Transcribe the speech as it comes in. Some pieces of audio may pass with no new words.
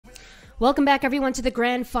Welcome back, everyone, to the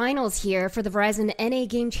grand finals here for the Verizon NA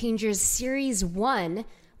Game Changers Series 1,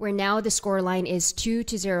 where now the scoreline is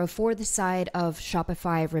 2-0 for the side of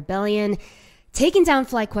Shopify Rebellion, taking down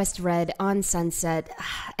FlyQuest Red on Sunset.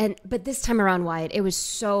 But this time around, Wyatt, it was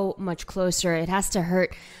so much closer. It has to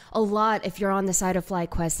hurt a lot if you're on the side of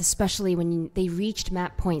FlyQuest, especially when they reached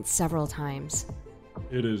map point several times.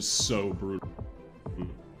 It is so brutal.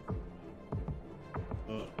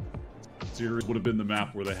 Series would have been the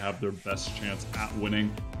map where they have their best chance at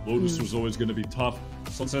winning. Lotus was always going to be tough.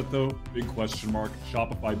 Sunset, though, big question mark.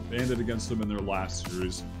 Shopify banded against them in their last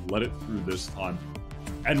series, let it through this time.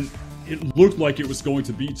 And it looked like it was going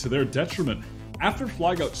to be to their detriment. After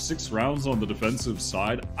Fly got 6 rounds on the defensive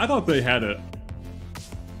side, I thought they had a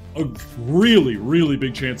really, really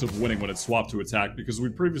big chance of winning when it swapped to attack, because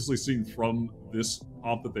we've previously seen from this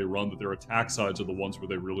comp that they run that their attack sides are the ones where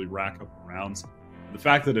they really rack up rounds. The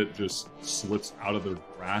fact that it just slips out of their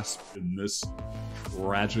grasp in this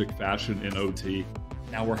tragic fashion in OT.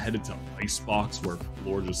 Now we're headed to Icebox, where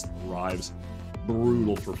Floor just thrives.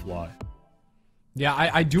 Brutal for Fly. Yeah,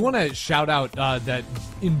 I do want to shout out that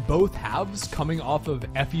in both halves, coming off of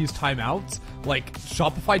Effie's timeouts, like,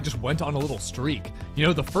 Shopify just went on a little streak. You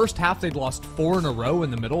know, the first half they'd lost 4 in a row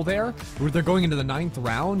in the middle there, where they're going into the 9th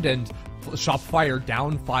round, and Shopify are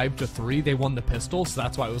down 5-3. They won the pistol, so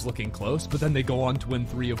that's why it was looking close. But then they go on to win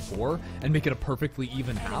 3 of 4 and make it a perfectly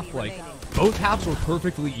even half. Like, both halves were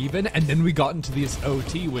perfectly even, and then we got into this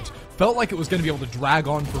OT, which felt like it was going to be able to drag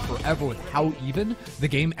on for forever with how even the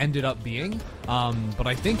game ended up being. But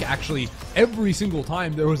I think actually every single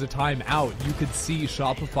time there was a timeout, you could see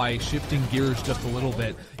Shopify shifting gears just a little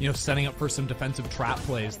bit, you know, setting up for some defensive trap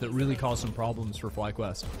plays that really caused some problems for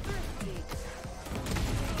FlyQuest.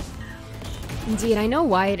 Indeed, I know,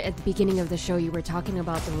 Wyatt, at the beginning of the show you were talking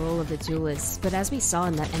about the role of the duelists, but as we saw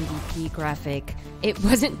in that MVP graphic, it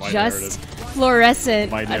wasn't just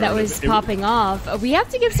fluorescent that was popping off. We have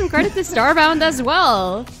to give some credit to Starbound as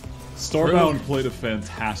well. Starbound played a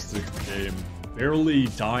fantastic game, barely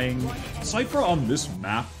dying. Cypher on this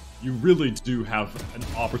map, you really do have an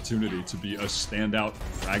opportunity to be a standout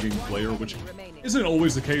fragging player, which isn't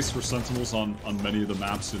always the case for Sentinels on many of the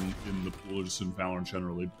maps in the pool, just in Valorant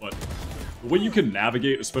generally. But the way you can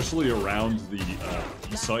navigate, especially around the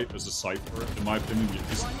E site as a Cypher, in my opinion,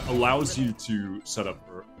 just allows you to set up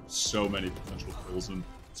for so many potential kills. And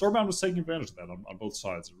Starbound was taking advantage of that on both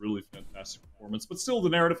sides. A really fantastic performance. But still, the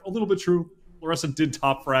narrative, a little bit true. Fluorescent did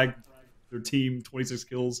top frag their team, 26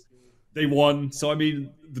 kills. They won, so I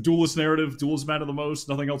mean, the duelist narrative, duels matter the most,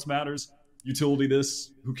 nothing else matters. Utility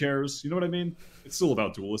this, who cares? You know what I mean? It's still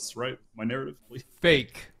about duelists, right? My narrative, please.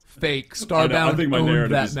 Fake. Starbound I think my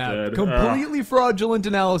owned that is map. dead. Completely fraudulent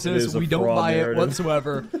analysis. We don't buy it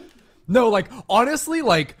whatsoever. No, like, honestly,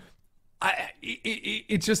 like,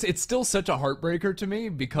 it's still such a heartbreaker to me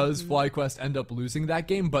because FlyQuest end up losing that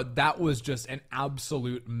game, but that was just an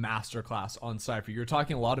absolute masterclass on Cypher. You're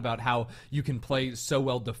talking a lot about how you can play so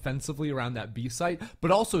well defensively around that B site,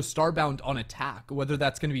 but also Starbound on attack, whether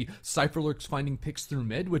that's going to be Cypher lurks finding picks through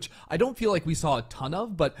mid, which I don't feel like we saw a ton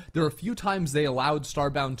of, but there are a few times they allowed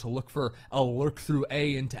Starbound to look for a lurk through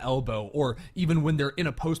A into elbow, or even when they're in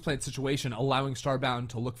a post-plant situation, allowing Starbound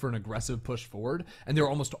to look for an aggressive push forward, and they're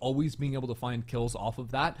almost always being able to find kills off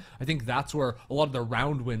of that. I think that's where a lot of the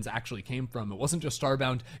round wins actually came from. It wasn't just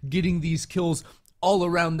Starbound getting these kills all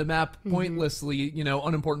around the map pointlessly, you know,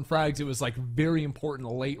 unimportant frags. It was like very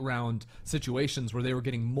important late round situations where they were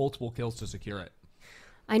getting multiple kills to secure it.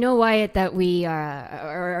 I know, Wyatt, that we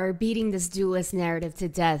are beating this duelist narrative to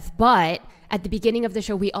death, but at the beginning of the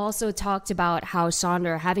show, we also talked about how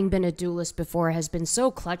Sonder, having been a duelist before, has been so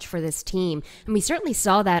clutch for this team. And we certainly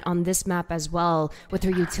saw that on this map as well with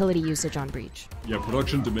her utility usage on Breach. Yeah,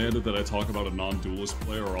 production demanded that I talk about a non-duelist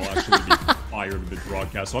player or I'll actually be fired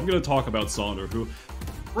mid-broadcast. So I'm going to talk about Sonder, who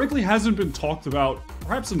frankly hasn't been talked about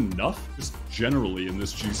perhaps enough, just generally in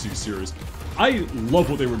this GC series. I love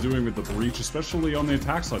what they were doing with the Breach, especially on the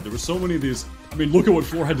attack side. There were so many of these. I mean, look at what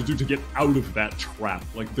Floor had to do to get out of that trap.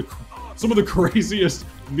 Like, some of the craziest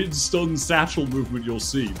mid-stun satchel movement you'll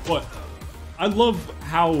see. But I love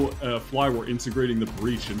how Fly were integrating the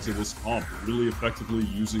Breach into this comp, really effectively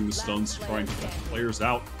using the stuns to try and catch players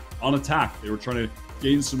out on attack. They were trying to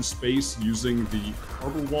gain some space using the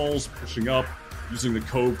harbor walls, pushing up, using the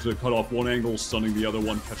cove to cut off one angle, stunning the other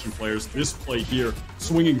one, catching players. This play here,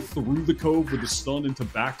 swinging through the cove with the stun into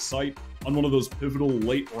back sight on one of those pivotal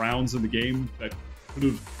late rounds in the game that could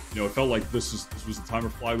have, you know, it felt like this was the time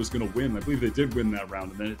where Fly was going to win. I believe they did win that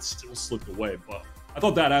round, and then it still slipped away. But I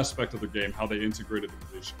thought that aspect of the game, how they integrated the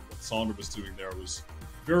position, what Sonder was doing there, was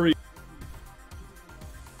very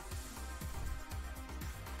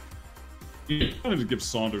I wanted to give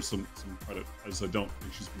Saunders some credit, as I don't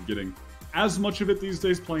think she's been getting as much of it these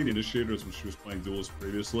days playing Initiator as when she was playing Duelist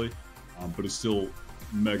previously, but it's still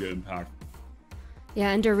mega impactful.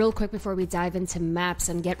 Yeah, and real quick before we dive into maps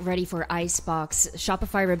and get ready for Icebox,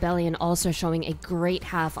 Shopify Rebellion also showing a great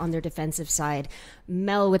half on their defensive side.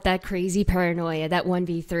 Mel with that crazy paranoia, that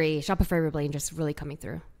 1v3. Shopify Rebellion just really coming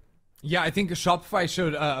through. Yeah, I think Shopify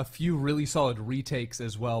showed a few really solid retakes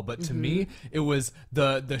as well, but to me, it was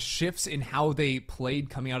the shifts in how they played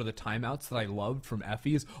coming out of the timeouts that I loved from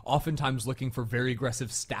Effie's, oftentimes looking for very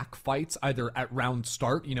aggressive stack fights, either at round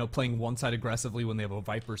start, you know, playing one side aggressively when they have a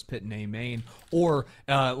Viper's Pit in A main, or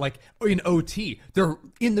like in OT, they're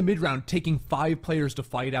in the mid-round taking 5 players to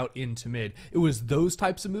fight out into mid. It was those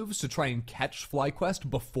types of moves to try and catch FlyQuest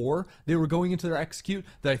before they were going into their execute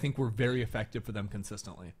that I think were very effective for them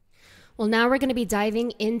consistently. Well, now we're going to be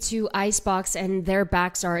diving into Icebox, and their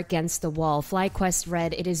backs are against the wall. FlyQuest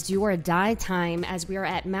Red, it is do or die time as we are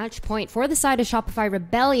at match point for the side of Shopify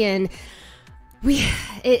Rebellion.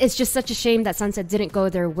 It's just such a shame that Sunset didn't go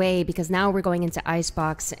their way, because now we're going into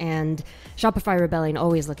Icebox, and Shopify Rebellion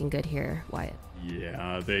always looking good here, Wyatt.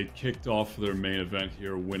 Yeah, they kicked off their main event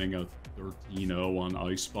here, winning a 13-0 on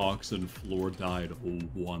Icebox, and Floor died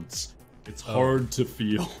once. It's hard to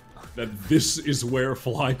feel that this is where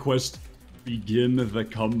FlyQuest begin the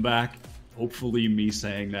comeback. Hopefully me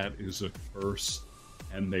saying that is a curse,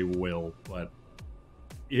 and they will, but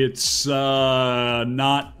it's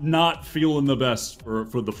not feeling the best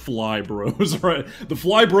for the Fly Bros, right? The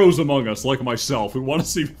Fly Bros among us, like myself, who want to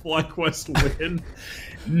see FlyQuest win.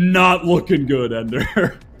 Not looking good,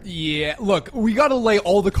 Ender. Yeah, look, we gotta lay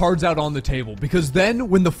all the cards out on the table, because then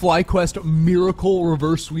when the FlyQuest miracle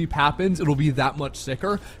reverse sweep happens, it'll be that much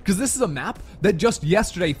sicker, because this is a map that just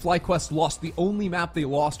yesterday FlyQuest lost, the only map they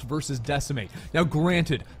lost versus Decimate. Now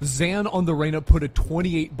granted, Zan on the Reyna put a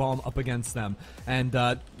 28 bomb up against them, and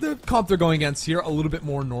the comp they're going against here, a little bit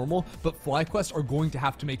more normal, but FlyQuest are going to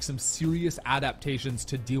have to make some serious adaptations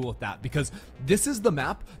to deal with that, because this is the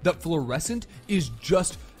map that Fluorescent is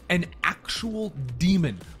just an actual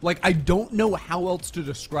demon. Like, I don't know how else to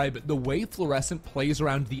describe it. The way Fluorescent plays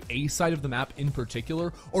around the A side of the map in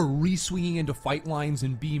particular, or re-swinging into fight lines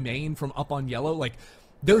in B main from up on yellow, like,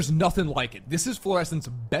 there's nothing like it. This is Fluorescent's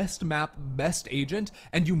best map, best agent,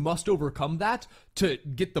 and you must overcome that to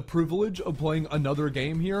get the privilege of playing another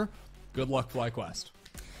game here. Good luck, FlyQuest.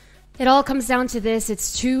 It all comes down to this.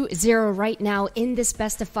 It's 2-0 right now in this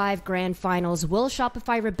best-of-5 grand finals. Will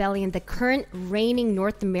Shopify Rebellion, the current reigning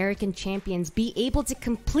North American champions, be able to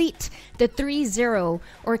complete the 3-0,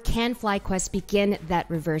 or can FlyQuest begin that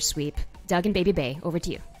reverse sweep? Doug and Baby Bay, over to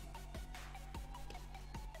you.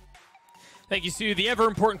 Thank you, Sue. The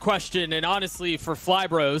ever-important question, and honestly, for Fly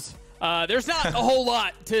Bros, there's not a whole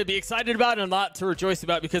lot to be excited about and a lot to rejoice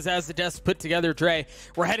about, because as the desk put together, Dre,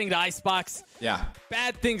 we're heading to Icebox. Yeah.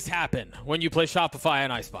 Bad things happen when you play Shopify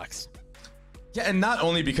on Icebox. Yeah, and not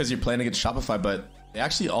only because you're playing against Shopify, but they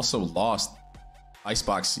actually also lost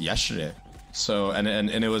Icebox yesterday. So, and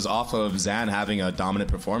it was off of Zan having a dominant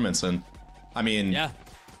performance. And, I mean, yeah,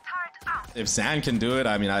 if Zan can do it,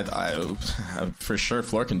 I mean, I for sure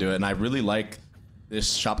Floor can do it. And I really like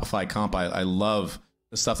this Shopify comp. I love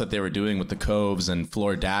the stuff that they were doing with the coves and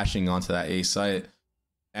Floor dashing onto that A site.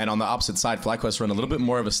 And on the opposite side, FlyQuest run a little bit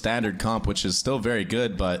more of a standard comp, which is still very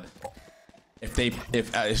good, but if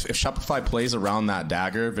Shopify plays around that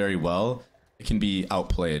dagger very well, it can be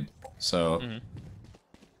outplayed. So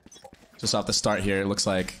just off the start here, it looks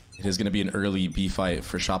like it is going to be an early B fight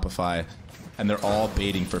for Shopify, and they're all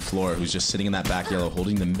baiting for Floor, who's just sitting in that back yellow,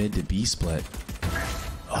 holding the mid to B split.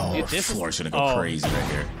 Oh, dude, Floor's going to go crazy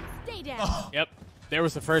right here. Stay down. Yep. There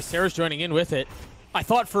was the first. Sarah's joining in with it. I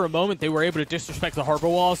thought for a moment they were able to disrespect the harbor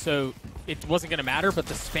wall, so it wasn't going to matter, but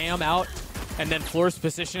the spam out and then Floor's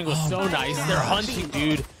positioning was so nice. They're hunting,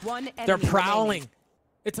 dude. They're prowling.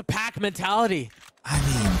 It's a pack mentality. I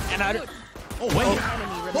mean... And I don't... Oh, wait.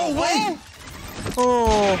 Oh, wait.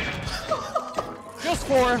 Oh. Just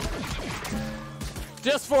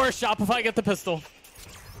four. Shopify get the pistol.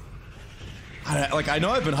 I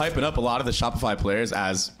know I've been hyping up a lot of the Shopify players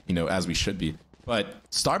as, you know, as we should be. But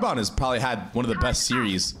Starbound has probably had one of the best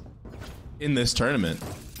series in this tournament.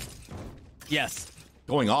 Yes.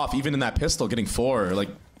 Going off, even in that pistol, getting 4, like,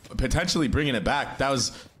 potentially bringing it back. That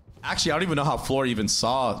was... Actually, I don't even know how Floor even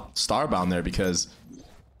saw Starbound there, because it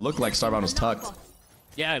looked like Starbound was tucked.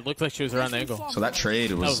 Yeah, it looked like she was around the angle. So that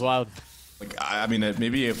trade was... That was wild. Like, I mean,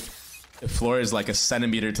 maybe if Floor is like a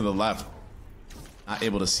centimeter to the left, not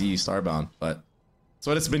able to see Starbound, but... That's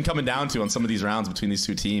what it's been coming down to on some of these rounds between these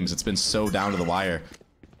two teams. It's been so down to the wire.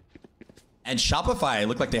 And Shopify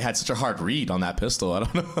looked like they had such a hard read on that pistol. I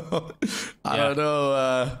don't know.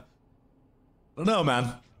 I don't know,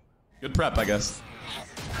 man. Good prep, I guess.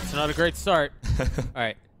 It's not a great start. All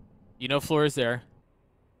right. You know Floor is there.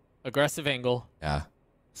 Aggressive angle. Yeah.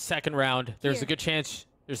 Second round. There's a good chance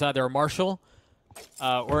there's either a Marshall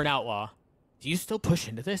or an Outlaw. Do you still push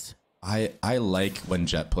into this? I like when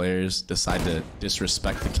Jet players decide to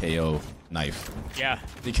disrespect the KO knife. Yeah.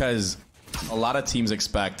 Because a lot of teams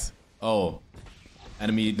expect, oh,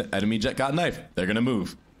 enemy Jet got knifed. They're going to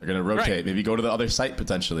move. They're going to rotate. Right. Maybe go to the other site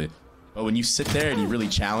potentially. But when you sit there and you really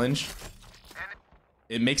challenge,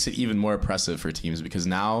 it makes it even more oppressive for teams because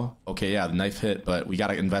now, okay, yeah, the knife hit, but we got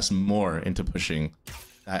to invest more into pushing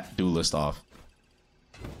that duelist off.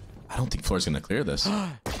 I don't think Floor's going to clear this.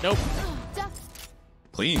 Nope.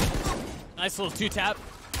 Clean. Nice little 2-tap.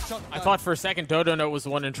 I thought for a second Dodo Note was the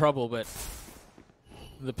one in trouble, but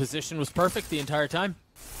the position was perfect the entire time.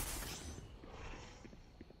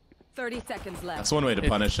 30 seconds left. That's one way to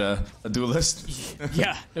punish a duelist.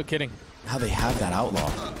 Yeah, no kidding. Now they have that Outlaw.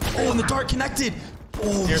 Oh, and the dart connected.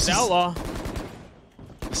 Oh, Here's the Outlaw.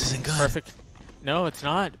 This isn't good. Perfect. No, it's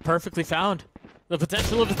not. Perfectly found. The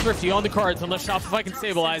potential of the Thrifty on the cards unless Shopify can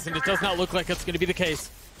stabilize, and it does not look like it's going to be the case.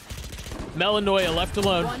 Melanoia left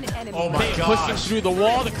alone. Oh my Bane gosh. pushing through the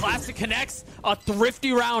wall. The Classic connects. A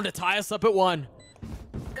Thrifty round to tie us up at 1.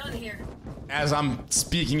 Gun here. As I'm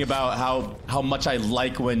speaking about how much I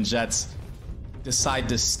like when Jets decide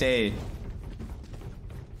to stay.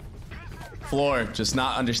 Floor just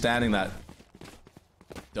not understanding that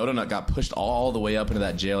Dodo Nut got pushed all the way up into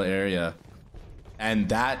that jail area. And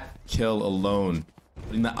that kill alone,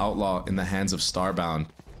 putting the Outlaw in the hands of Starbound,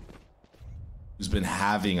 who's been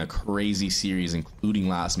having a crazy series, including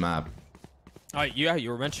last map. Yeah, you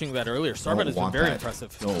were mentioning that earlier. Starbound has been very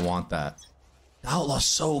impressive. Don't want that. The Outlaw's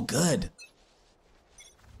so good.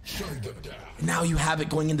 And now you have it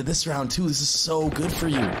going into this round too. This is so good for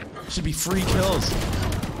you. Should be free kills.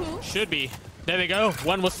 Should be. There they go.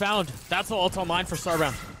 One was found. That's the ult online for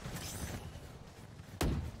Starbound.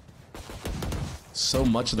 So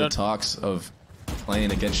much of the talks of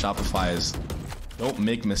playing against Shopify is don't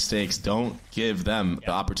make mistakes. Don't give them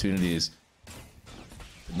the opportunities.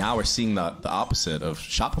 But now we're seeing the opposite of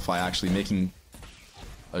Shopify actually making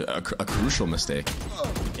a crucial mistake.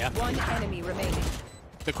 Yeah. One enemy remaining.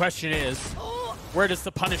 The question is, where does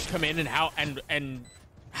the punish come in, and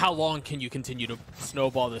how long can you continue to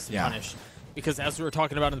snowball this and punish? Because as we were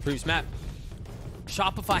talking about in the previous map,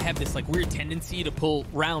 Shopify have this like weird tendency to pull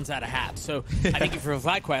rounds out of hats. So I think for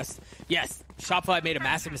FlyQuest, yes, Shopify made a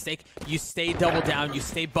massive mistake. You stay double down, you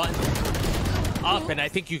stay buttoned up, and I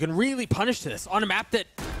think you can really punish this on a map that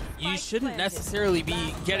you shouldn't necessarily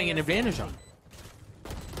be getting an advantage on.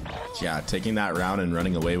 Yeah, taking that round and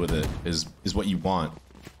running away with it is what you want.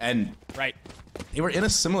 And right, they were in a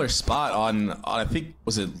similar spot on I think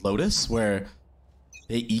was it Lotus, where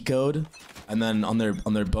they ecoed, and then on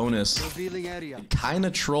their bonus kind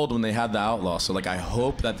of trolled when they had the Outlaw. So like I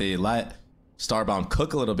hope that they let Starbound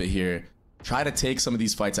cook a little bit here, try to take some of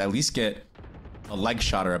these fights, at least get a leg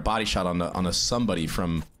shot or a body shot on a somebody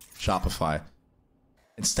from Shopify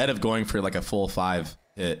instead of going for like a full 5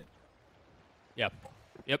 hit. Yep.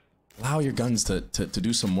 Allow your guns to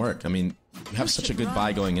do some work. I mean, you have such a good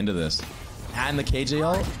buy going into this. And the KJ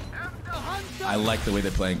ult, I like the way they're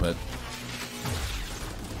playing, but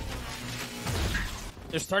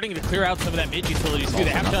they're starting to clear out some of that mid utilities too. They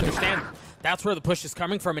have to understand that's where the push is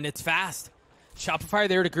coming from, and it's fast. Shopify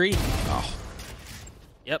there to agree. oh,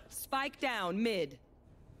 Yep. Spike down mid.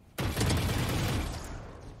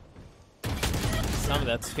 Some of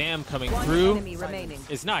that spam coming One through enemy remaining.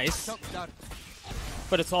 is nice,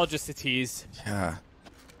 but it's all just a tease. yeah.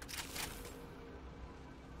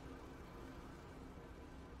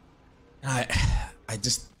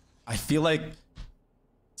 I feel like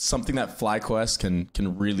something that FlyQuest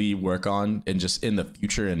can really work on, and just in the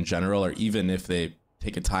future in general, or even if they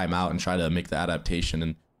take a time out and try to make the adaptation,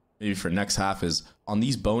 and maybe for next half, is on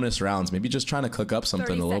these bonus rounds, maybe just trying to cook up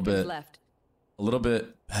something a little bit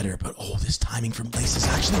better. But oh, this timing from Blaze is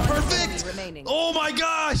actually perfect. Oh my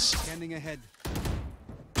gosh! Standing ahead.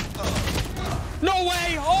 No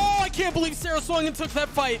way! Oh, I can't believe Sarah swung and took that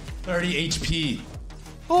fight. 30 HP.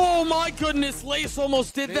 Oh my goodness, Lace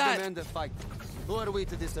almost did They that. demand a fight. Who are we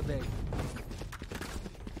to disobey?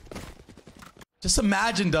 Just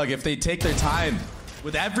imagine, Doug, if they take their time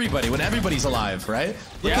with everybody when everybody's alive, right?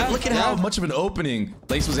 Look at how much of an opening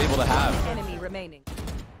Lace was able to have. Enemy remaining.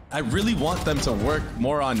 I really want them to work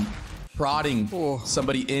more on prodding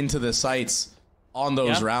somebody into the sights on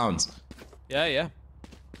those rounds. Yeah.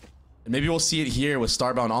 And maybe we'll see it here with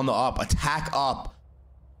Starbound on the up, attack up.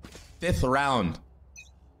 5th round.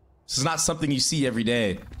 This is not something you see every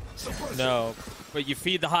day. No, but you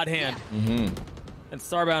feed the hot hand. And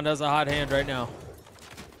Starbound has a hot hand right now.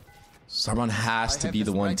 Starbound has to be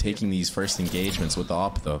the one taking these first engagements with the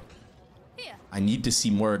op, though. I need to see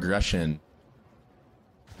more aggression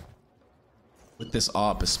with this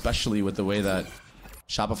op, especially with the way that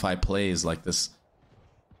Shopify plays, like this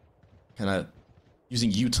kind of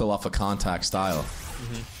using util off a contact style.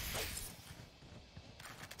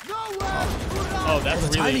 Oh,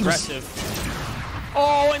 that's really aggressive.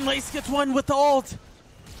 Oh, and Lace gets one with the ult.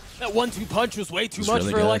 That 1-2 punch was way too much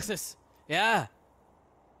really for good. Alexis. Yeah.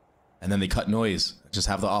 And then they cut noise. Just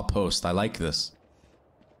have the op post. I like this.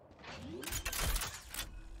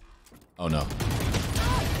 Oh no.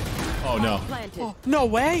 Oh no. Planted. Oh, no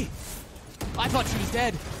way. I thought she was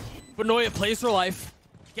dead. But Noya plays her life.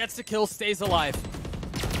 Gets the kill, stays alive.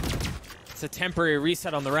 It's a temporary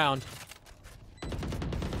reset on the round.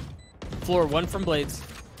 Floor 1 from Blades.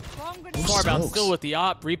 Starbound smokes. still with the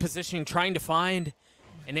op, repositioning, trying to find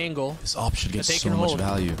an angle. This op should get That they so can much hold.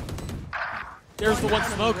 value. There's the one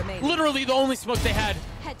smoke. remaining. Literally the only smoke they had.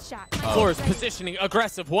 Headshot. Floor is positioning,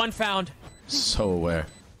 aggressive, one found. So aware.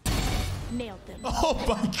 Nailed them. Oh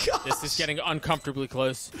my god. This is getting uncomfortably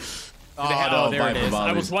close. Oh, Oh, there it Viper is. I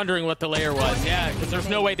volleys. was wondering what the layer was. Yeah, because there's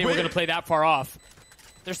no way they were going to play that far off.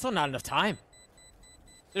 There's still not enough time.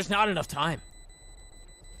 There's not enough time.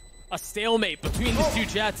 A stalemate between the two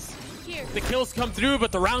jets. Here. The kills come through,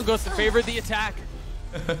 but the round goes to favor the attack.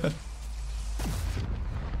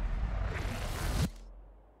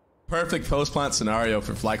 Perfect post-plant scenario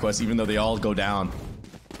for FlyQuest, even though they all go down.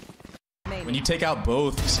 When you take out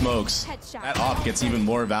both smokes, Headshot. that op gets even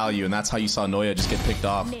more value, and that's how you saw Noya just get picked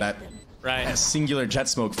off. Nailed That them. Right. singular jet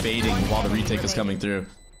smoke fading while the retake is coming through.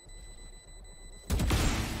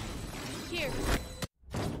 Here.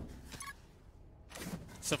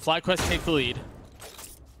 So FlyQuest take the lead.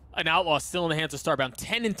 An Outlaw still in the hands of Starbound.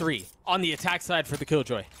 10-3 on the attack side for the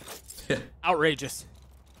Killjoy. Outrageous.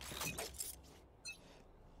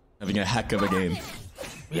 Having a heck of a game.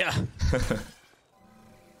 Yeah.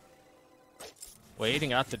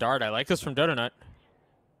 Waiting out the dart. I like this from Donut.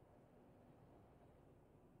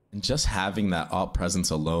 And just having that op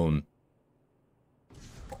presence alone,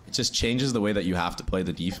 it just changes the way that you have to play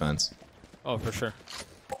the defense. Oh, for sure.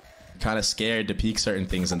 Kind of scared to peek certain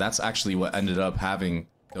things, and that's actually what ended up having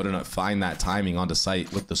Donut find that timing onto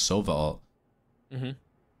site with the Sova ult. When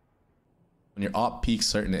your op peaks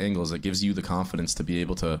certain angles, it gives you the confidence to be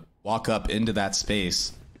able to walk up into that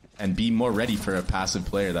space and be more ready for a passive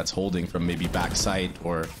player that's holding from maybe back sight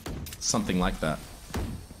or something like that.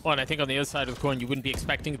 Well, and I think on the other side of the coin, you wouldn't be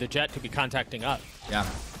expecting the jet to be contacting up, Yeah.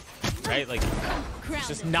 right? Like, it's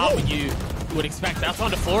just not what you would expect. That's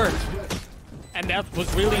on the floor. And that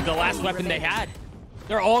was really the last weapon they had.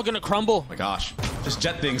 They're all going to crumble. Oh my gosh. Just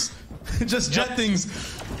jet things. Just jet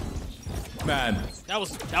things. Man, That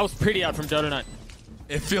was pretty out from Donut.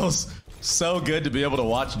 it feels so good to be able to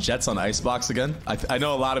watch Jets on Icebox again. I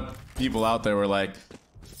know a lot of people out there were like,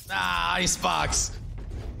 nah, Icebox.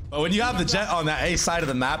 But when you have the Jet on that A side of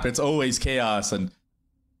the map, it's always chaos and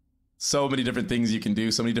so many different things you can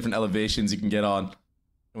do, so many different elevations you can get on.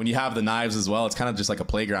 When you have the knives as well, it's kind of just like a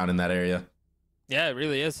playground in that area. Yeah, it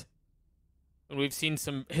really is. And we've seen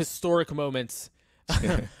some historic moments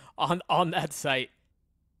on that site.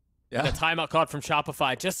 Yeah. The timeout caught from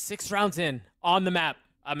Shopify just 6 rounds in on the map.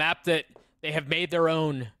 A map that they have made their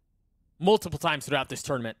own multiple times throughout this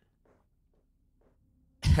tournament.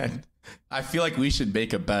 And I feel like we should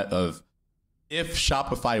make a bet of if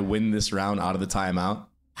Shopify win this round out of the timeout,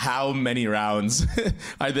 how many rounds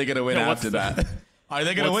are they going to win Yeah, after that? Are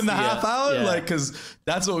they going to what's win the the, half out? yeah. Like, because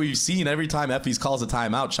that's what we've seen every time Effie's calls a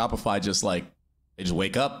timeout. Shopify just like, they just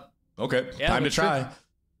wake up. Okay, Yeah, time to that's try.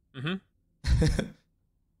 Mm-hmm.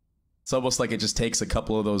 It's almost like it just takes a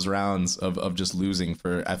couple of those rounds of just losing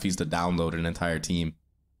for Effies to download an entire team.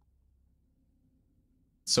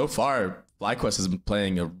 So far, FlyQuest has been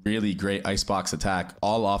playing a really great Icebox attack,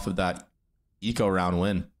 all off of that eco round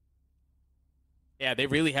win. Yeah, they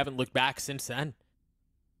really haven't looked back since then.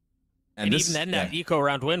 And this- even then, yeah. that eco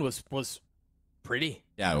round win was pretty.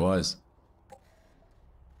 Yeah, it was.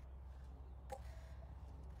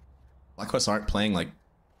 FlyQuest aren't playing like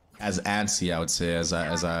as antsy, I would say, as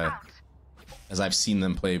I've seen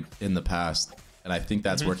them play in the past, and I think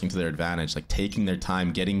that's working to their advantage. Like taking their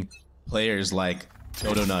time, getting players like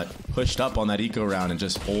Dodonut pushed up on that eco round and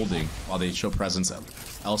just holding while they show presence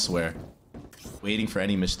elsewhere, waiting for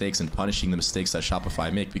any mistakes and punishing the mistakes that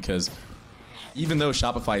Shopify make. Because even though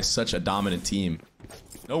Shopify is such a dominant team,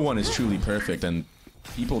 no one is truly perfect, and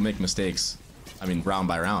people make mistakes. I mean, round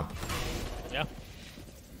by round. Yeah.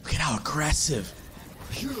 Look at how aggressive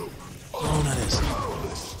Donut is.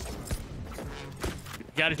 You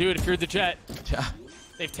gotta do it if you're the Jet. Yeah.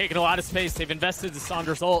 They've taken a lot of space. They've invested the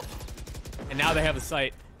Saunders ult. And now they have the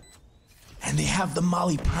site. And they have the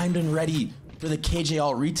Molly primed and ready for the KJ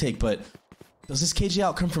ult retake, but does this KJ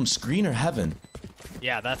ult come from screen or heaven?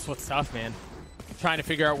 Yeah, that's what's tough, man. Trying to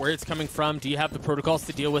figure out where it's coming from. Do you have the protocols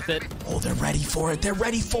to deal with it? Oh, they're ready for it. They're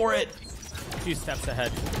ready for it. 2 steps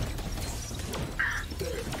ahead.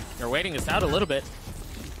 They're waiting us out a little bit.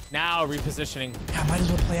 Now repositioning. Yeah, might as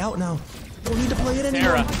well play out now. Don't need to play it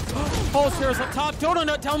anymore. Sarah. Oh, Sarah's up top. Dodo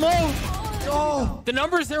nut down low. Oh, The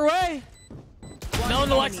number's their way. Mel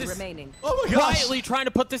and Enemy Alexis remaining. oh my gosh. quietly trying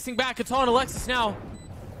to put this thing back. It's on Alexis now.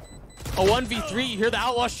 A 1v3. You hear the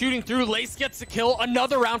Outlaw shooting through. Lace gets the kill.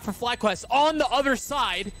 Another round for FlyQuest on the other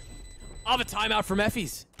side of a timeout from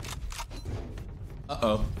Effie's.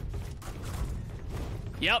 Uh-oh.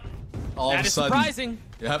 Yep. All That of a is sudden. surprising.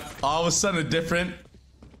 Yep. All of a sudden,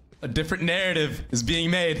 a different narrative is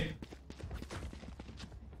being made.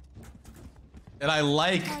 And I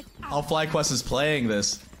like how FlyQuest is playing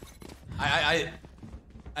this. I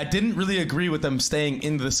didn't really agree with them staying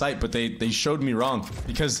into the site, but they showed me wrong.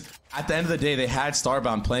 Because at the end of the day, they had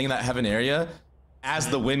Starbound playing in that heaven area as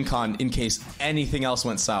the win con in case anything else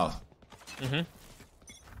went south.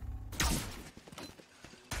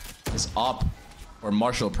 This op or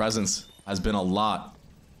martial presence has been a lot.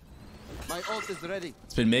 My ult is ready.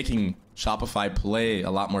 It's been making Shopify play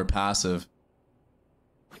a lot more passive.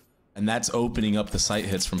 And that's opening up the site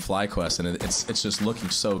hits from FlyQuest, and it's just looking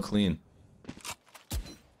so clean.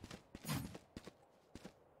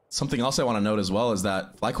 Something else I want to note as well is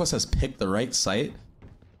that FlyQuest has picked the right site,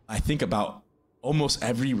 I think, about almost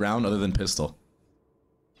every round other than pistol.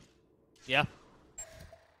 Yeah.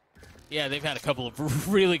 Yeah, they've had a couple of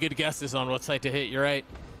really good guesses on what site to hit. You're right.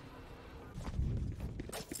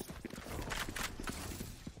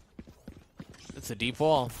 It's a deep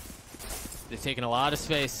wall. They've taken a lot of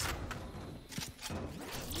space.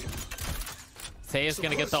 Thea's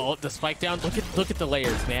gonna get the spike down. Look at the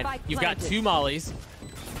layers, man. You've got 2 mollies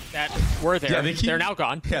that were there. Yeah, they're now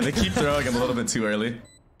gone. Yeah, they keep throwing them a little bit too early.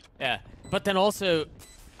 Yeah, but then also,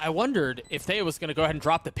 I wondered if Thea was gonna go ahead and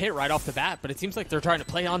drop the pit right off the bat, but it seems like they're trying to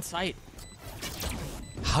play on site.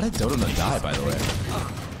 How did Dodo not die, by the way?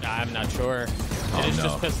 I'm not sure. Oh, It is no.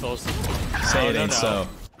 just pistols. Say it no, ain't no. so.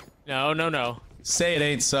 No. Say it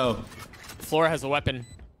ain't so. Flora has a weapon.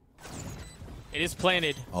 It is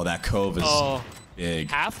planted. Oh, that cove is Oh, big.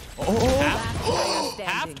 half? Last player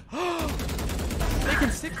Half? standing. They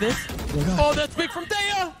can stick this. my God. Oh, that's big from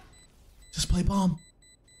Thea! Just play bomb.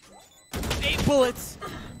 8 bullets.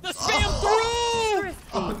 The spam through!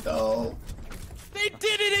 Oh, no. They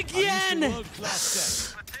did it again!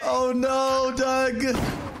 Oh, no, Doug.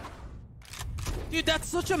 Dude, that's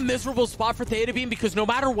such a miserable spot for Thea to be in because no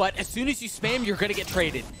matter what, as soon as you spam, you're gonna get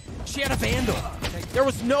traded. She had a Vandal. There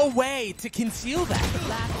was no way to conceal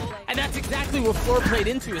that. And that's exactly what Floor played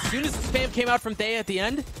into. As soon as the spam came out from Thea at the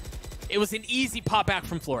end, it was an easy pop back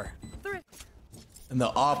from Floor. And the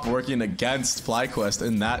op working against FlyQuest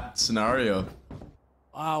in that scenario.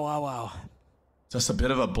 Wow. Just a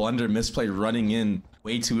bit of a blunder misplay running in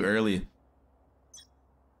way too early.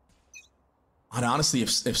 And honestly, if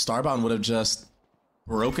Starbound would have just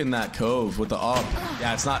broken that cove with the op,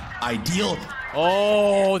 yeah, it's not ideal.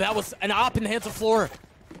 Oh, that was an op in the hands of Floor.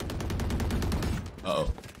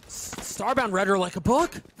 Uh-oh. Starbound read her like a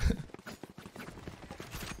book.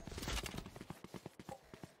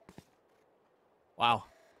 Wow.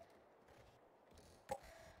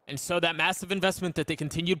 And so that massive investment that they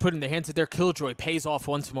continued to put in the hands of their Killjoy pays off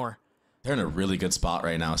once more. They're in a really good spot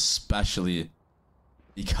right now, especially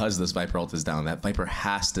because this Viper ult is down. That Viper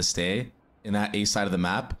has to stay in that A side of the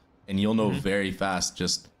map, and you'll know very fast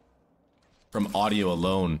just from audio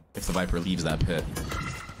alone if the Viper leaves that pit.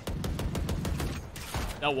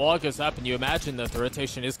 That wall goes up, and you imagine that the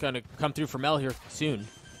rotation is going to come through for Mel here soon.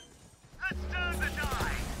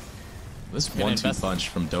 This Gonna 1-2 invest- punch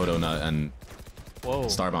from Dodo Nut and Whoa.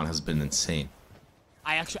 Starbound has been insane.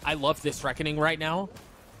 I love this Reckoning right now.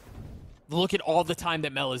 Look at all the time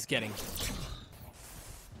that Mel is getting.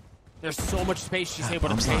 There's so much space she's able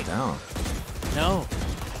to Bomb's take. not down. No.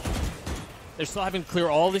 They're still having to clear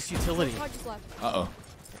all this utility. Uh-oh.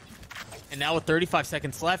 And now with 35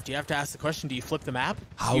 seconds left, you have to ask the question, do you flip the map?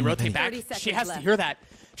 How do you many? rotate back? 30 seconds She has to left. hear that.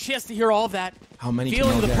 She has to hear all of that. How many can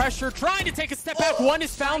Feeling Mel the get? pressure, trying to take a step back. One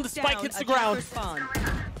is found, the spike Down, hits the attacker ground. spawn.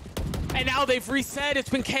 And now they've reset. It's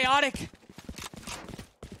been chaotic.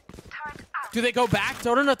 Do they go back?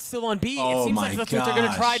 Donut's still on B. Oh it seems my like that's what they're going to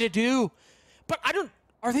gosh. try to do. But are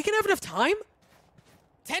they going to have enough time?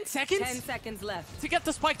 10 seconds? 10 seconds left. To get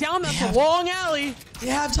the spike down, that's a long alley. They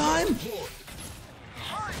have time.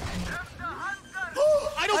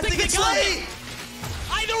 I don't think they got it.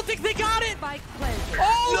 I don't think they got it. Spike planted.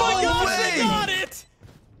 Oh my No gosh, way. they got it.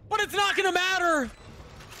 But it's not going to matter.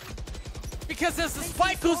 Because as the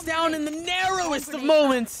spike goes down in the narrowest of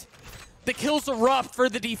moments, the kills erupt for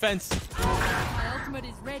the defense. My ultimate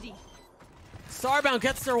is ready. Starbound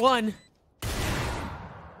gets their one.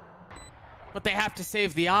 But they have to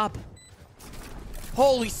save the op.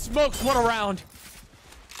 Holy smokes, what a round.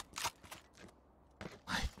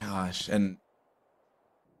 My gosh, and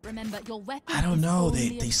Remember, your weapon. I don't is know.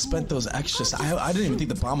 only They a spent tool. those extras. I didn't even think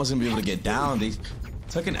the bomb was gonna be able to get down. They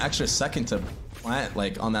took an extra second to plant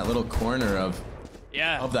like on that little corner of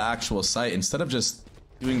the actual site instead of just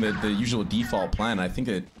doing the usual default plan. I think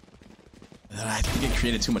it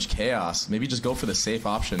created too much chaos. Maybe just go for the safe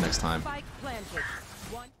option next time. Spike planted.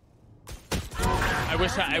 One.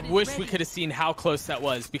 I wish we could have seen how close that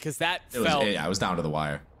was because that felt. I was down to the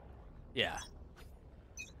wire. Yeah.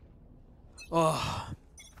 Oh.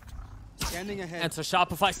 Scanning ahead. And so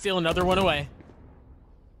Shopify steal another one away.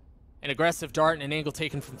 An aggressive dart and an angle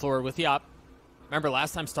taken from Flora with the op. Remember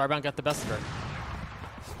last time Starbound got the best of her.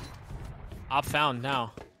 Op found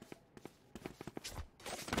now.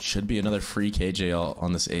 Should be another free KJL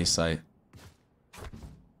on this A site.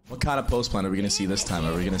 What kind of post plan are we gonna see this time?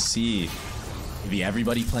 Are we gonna see maybe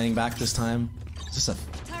everybody playing back this time? Is this a?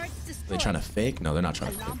 Turrets Are they destroyed. trying to fake? No, they're not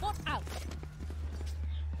trying to fake. Alarm bot out.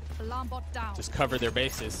 Alarm bot down. Just cover their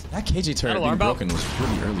bases. That KJ turret alarm being bell? broken was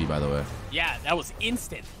really early, by the way. Yeah, that was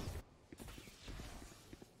instant.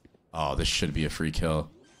 Oh, this should be a free kill.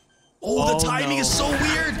 Oh, the timing is so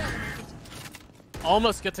weird.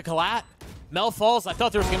 Almost gets a collat. Mel falls. I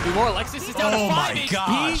thought there was going to be more. Alexis is down to 5 my HP.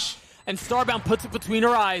 gosh. And Starbound puts it between her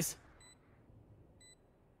eyes.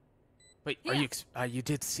 Wait, are you you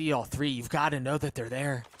did see all three. You've got to know that they're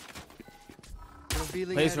there.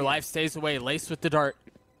 Revealing Plays her area. life, stays away, laced with the dart.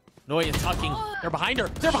 Noya tucking. They're behind her.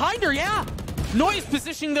 They're behind her, yeah. Noya's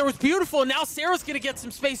positioning there was beautiful. Now Sarah's going to get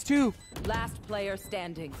some space too. Last player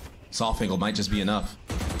standing. Soft angle might just be enough.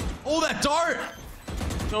 Oh, that dart!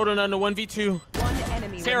 Jordan on the 1v2. One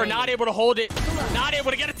enemy Sarah remaining. not able to hold it. Not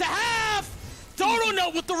able to get it to half. Dodo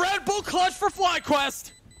note with the Red Bull clutch for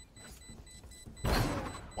FlyQuest.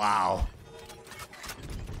 Wow.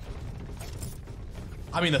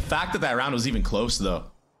 I mean, the fact that that round was even close, though.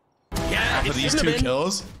 Yeah, After it these shouldn't two have been.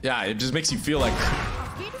 kills, yeah, it just makes you feel like,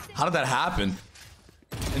 how did that happen?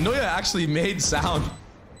 And Noya actually made sound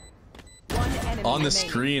One enemy on the remaining.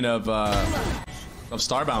 screen of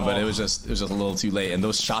Starbound, but it was just a little too late. And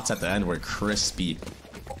those shots at the end were crispy.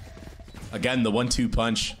 Again, the 1-2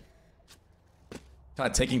 punch, kind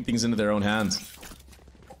of taking things into their own hands.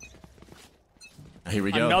 Here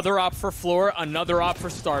we go. Another op for Floor, another op for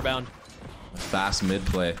Starbound. Fast mid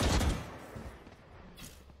play.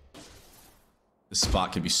 This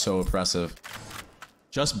spot can be so oppressive.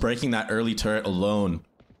 Just breaking that early turret alone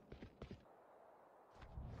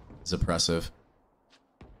is oppressive.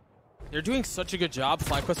 They're doing such a good job,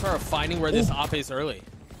 FlyQuest are finding where this op is early.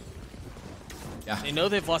 Yeah. They know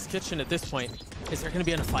they've lost Kitchen at this point. Is there going to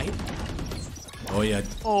be a fight? Oh yeah.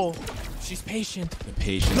 Oh, she's patient. The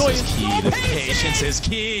patience Noya's is key. so The patient! patience is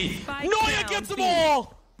key. Spike Noya down, gets them B.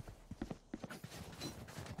 all!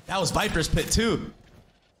 That was Viper's pit too.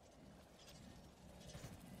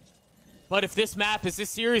 But if this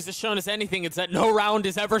series has shown us anything, it's that no round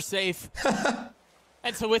is ever safe.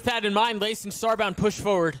 And so with that in mind, Lace and Starbound push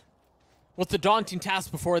forward with the daunting task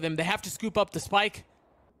before them. They have to scoop up the spike.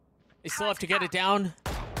 They still have to get it down.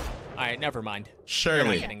 All right, never mind. They're not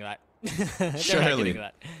Surely. getting that. They're not Surely. getting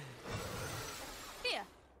that. Here.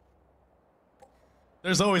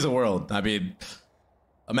 There's always a world. I mean,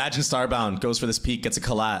 imagine Starbound goes for this peak, gets a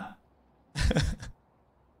collat.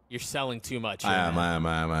 You're selling too much. I here, am.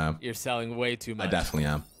 man. You're selling way too I much. definitely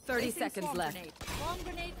am. 30 Placing seconds swarm left. grenade. Swarm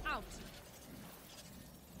grenade out.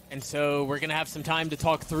 And so we're going to have some time to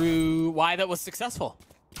talk through why that was successful.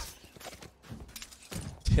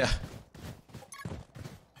 Yeah.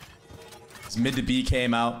 This mid to B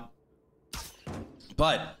came out.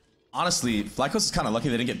 But honestly, FlyQuest is kind of lucky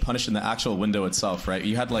they didn't get punished in the actual window itself, right?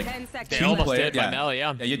 You had like 10 seconds. They two almost players. did by Mel,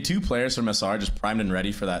 yeah. Yeah, you had two players from SR just primed and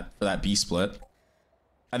ready for that B split.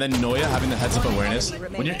 And then Noya having the heads up awareness.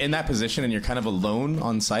 When you're in that position and you're kind of alone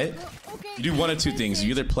on site, you do one of two things.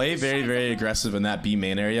 You either play very, very aggressive in that B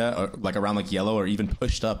main area, or like around like yellow, or even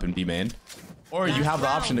pushed up in B main. Or you have the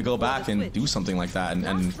option to go back and do something like that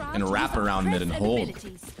and wrap around mid and hold.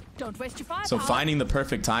 Don't waste your firepower. So finding the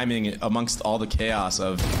perfect timing amongst all the chaos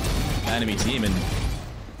of the enemy team and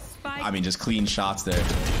Spike I mean just clean shots there.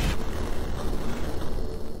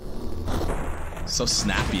 So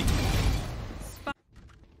snappy.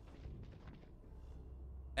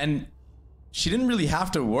 And she didn't really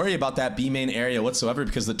have to worry about that B main area whatsoever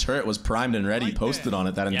because the turret was primed and ready, posted on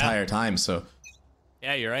it that entire time. So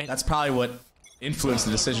Yeah, you're right. that's probably what influenced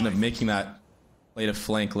the decision of making that play to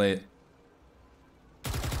flank late.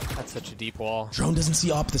 That's such a deep wall. Drone doesn't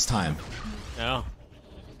see op this time. No.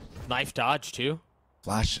 Knife dodge, too.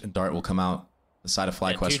 Flash and dart will come out the side of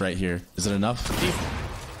FlyQuest right here. Is it enough?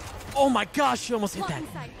 Oh my gosh, you almost hit that.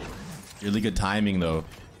 Really good timing though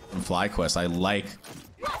from FlyQuest. I like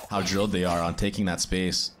how drilled they are on taking that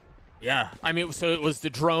space. Yeah. I mean, so it was the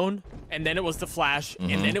drone, and then it was the flash,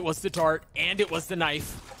 and then it was the dart, and it was the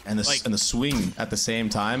knife. And the swing at the same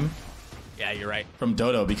time Yeah, you're right. from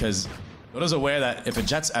Dodo, because Dodo's aware that if a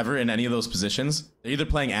Jet's ever in any of those positions, they're either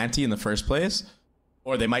playing anti in the first place,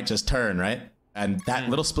 or they might just turn, right? And that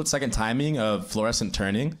little split-second timing of fluorescent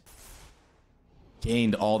turning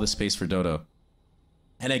gained all the space for Dodo.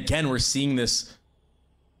 And again, we're seeing this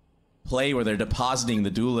play where they're depositing the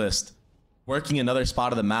duelist, working another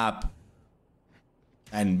spot of the map,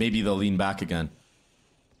 and maybe they'll lean back again.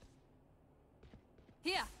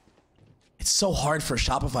 Here. It's so hard for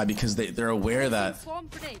Shopify because they're aware that Swarm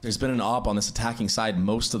grenade. there's been an op on this attacking side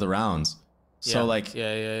most of the rounds. So like,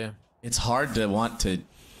 Yeah. it's hard to want to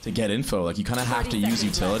get info. Like you kind of have to use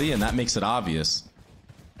utility, and that makes it obvious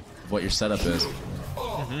what your setup is.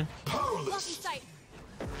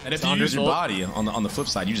 And if you use your body on the flip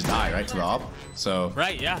side, you just die right to the op. So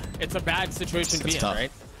Right, yeah. It's a bad situation to be in, tough.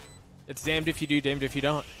 right? It's damned if you do, damned if you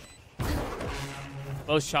don't.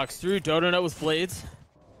 Both shocks through. Dodonut with blades.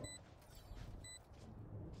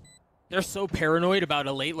 They're so paranoid about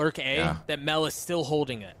a late lurk A that Mel is still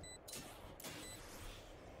holding it.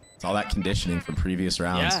 it's all that conditioning from previous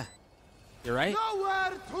rounds. Yeah. You're right.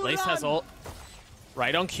 Lace has ult.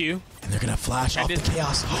 Right on cue. And they're gonna flash off the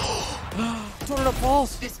chaos. Dodonut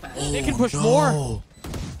falls. They can push more.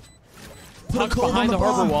 Tucked behind the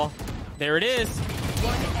harbor wall. There it is.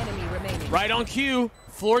 One enemy remaining. Right on cue.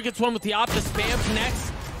 Floor gets one with the op. The spam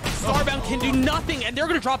connects. Starbound can do nothing, and they're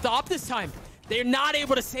going to drop the op this time. They're not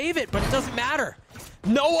able to save it, but it doesn't matter.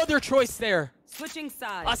 No other choice there. Switching A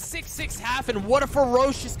sides. 6-6 half, and what a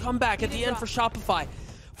ferocious comeback at the end for Shopify.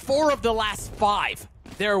 4 of the last 5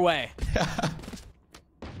 their way.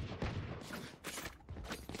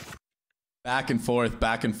 Back and forth,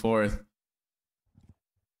 back and forth.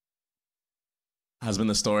 Has been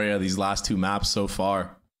the story of these last 2 maps so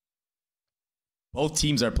far. Both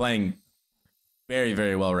teams are playing very,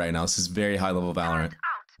 very well right now. This is very high level Valorant.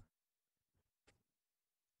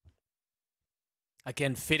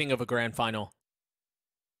 Again, fitting of a grand final.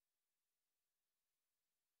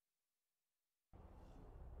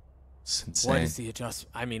 It's insane. What is the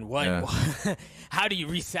adjustment? I mean, what? Yeah. How do you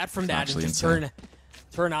reset from that and actually just insane.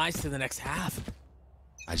 turn eyes to the next half?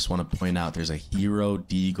 I just want to point out there's a Hero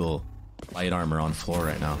Deagle light armor on floor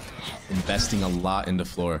right now. Investing a lot into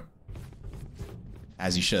floor.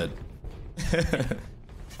 As you should.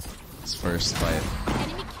 His first fight.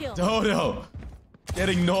 Enemy kill. Dodo!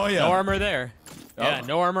 Getting Noya. No armor there. Oh. Yeah,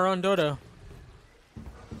 no armor on Dodo.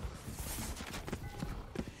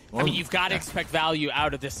 I mean, you've got to expect value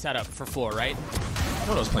out of this setup for floor, right?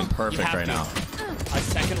 Dodo's playing You perfect have right to. now. A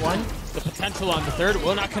second one. The potential on the third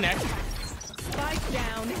will not connect. Spike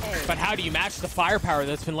down A. But how do you match the firepower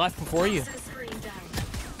that's been left before you?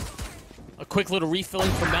 A quick little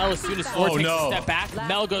refilling from Mel as soon as Floor takes a step back. Last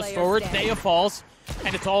Mel goes player forward. standing. Thea falls.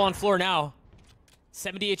 And it's all on floor now.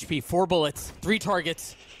 70 HP, 4 bullets, 3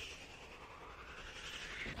 targets.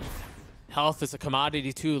 Health is a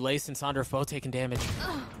commodity too. Lace and Sandra both taking damage.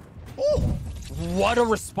 Ooh, what a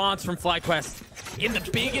response from FlyQuest. In the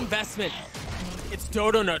big investment, it's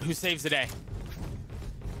Dodonut who saves the day.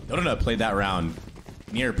 Dodo played that round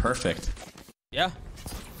near perfect. Yeah.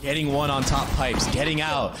 Getting one on top pipes, getting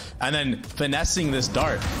out, and then finessing this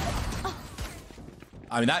dart.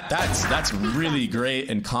 I mean, that's really great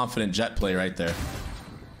and confident Jet play right there.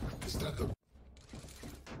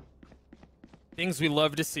 Things we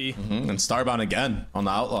love to see. And Starbound again on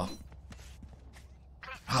the Outlaw.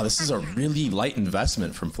 Wow, this is a really light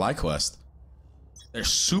investment from FlyQuest. They're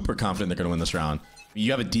super confident they're going to win this round.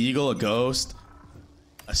 You have a Deagle, a Ghost,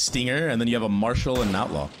 a Stinger, and then you have a Marshall and an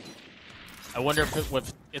Outlaw. I wonder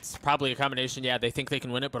if it's probably a combination. Yeah, they think they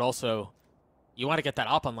can win it, but also you want to get that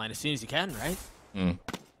op online as soon as you can, right? It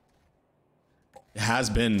has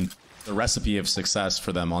been the recipe of success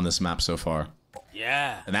for them on this map so far.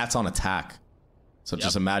 Yeah. And that's on attack. So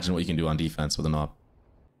just imagine what you can do on defense with an op.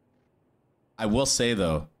 I will say,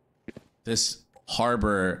 though, this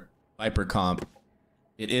Harbor Viper comp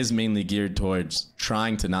it is mainly geared towards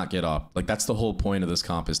trying to not get up. Like, that's the whole point of this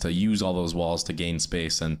comp, is to use all those walls to gain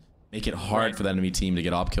space and make it hard for the enemy team to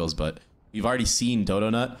get op kills. But we've already seen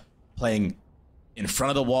Dodonut playing in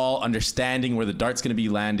front of the wall, understanding where the dart's going to be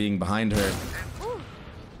landing behind her.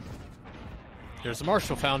 There's a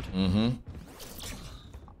Marshall found.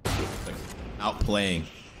 Outplaying.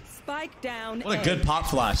 Spike down. What a good pop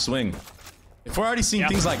flash swing. If we're already seeing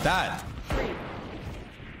things like that.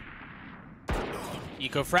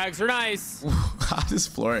 Eco frags are nice. How does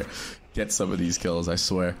Floor get some of these kills? I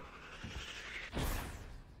swear.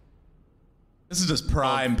 This is just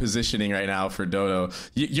prime positioning right now for Dodo.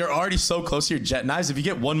 You're already so close to your jet knives. If you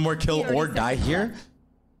get one more kill or die here,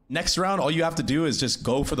 next round, all you have to do is just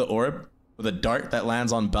go for the orb with a dart that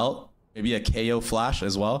lands on belt. Maybe a KO flash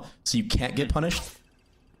as well, so you can't get punished.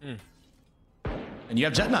 And you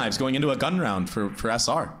have jet knives going into a gun round for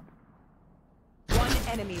SR. One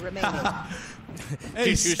enemy remaining.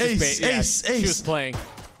 Ace, ace. She was playing.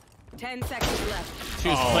 10 seconds left. She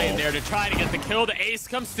was playing there to try to get the kill. The ace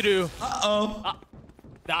comes through. The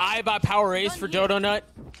iBuyPower ace for Dodonut.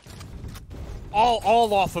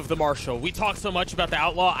 All off of the Marshall. We talked so much about the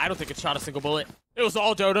Outlaw. I don't think it shot a single bullet. It was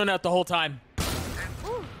all Dodonut the whole time.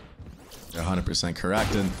 You're 100%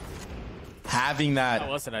 correct. And having that... That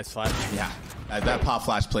was a nice flash. Yeah, that pop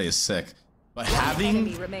flash play is sick. But having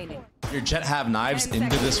your jet have knives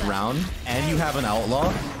into this round and you have an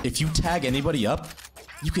outlaw, if you tag anybody up,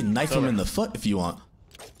 you can knife them in the foot if you want.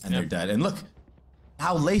 And they're dead. And look,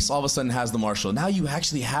 now Lace all of a sudden has the Marshall. Now you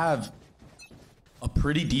actually have a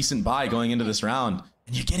pretty decent buy going into this round.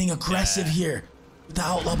 And you're getting aggressive here with the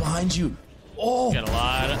outlaw behind you. Oh, Get a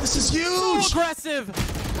lot of this is huge. so aggressive.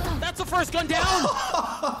 That's the first gun down.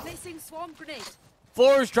 Placing swarm grenade.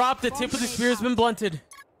 Floors dropped. The tip of the spear has been blunted.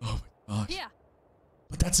 Oh my gosh. Here.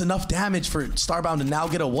 But that's enough damage for Starbound to now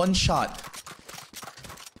get a one-shot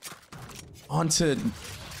onto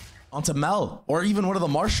Mel, or even one of the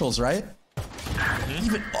Marshalls, right?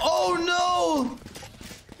 Even, oh no!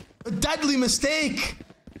 A deadly mistake!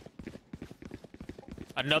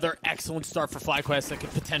 Another excellent start for FlyQuest that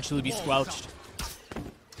could potentially be squelched.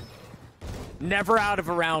 Never out of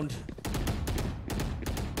a round.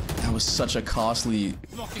 That was such a costly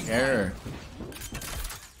error.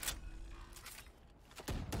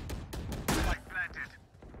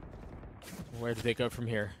 Where do they go from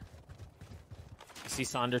here? You see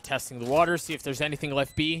Sonder testing the water, see if there's anything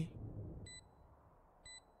left B.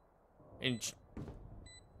 And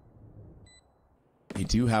They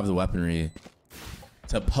do have the weaponry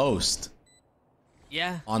to post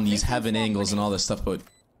on these heaven angles and all this stuff, but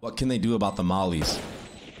what can they do about the mollies?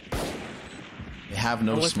 They have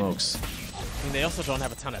no smokes. I mean, they also don't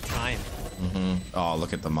have a ton of time. Oh,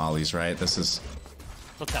 look at the mollies, right? This is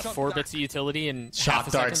What's that, 4 bits of utility and shock half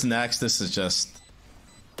a darts second? next. This is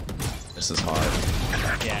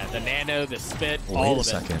hard. Yeah, the nano, the spit, Oh, all wait a of it.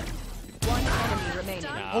 second. One enemy remaining.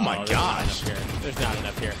 No, Oh my there's gosh. not enough here. There's not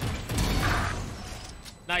enough here.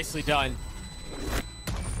 Nicely done.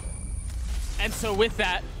 And so with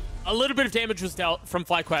that, a little bit of damage was dealt from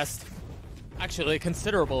FlyQuest. Actually, a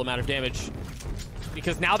considerable amount of damage.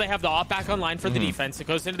 Because now they have the op back online for the defense. It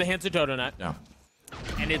goes into the hands of Dodonut. Yeah.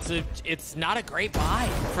 And it's not a great buy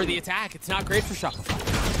for the attack. It's not great for Shopify.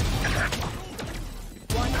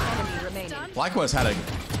 One enemy remaining. FlyQuest had a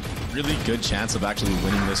really good chance of actually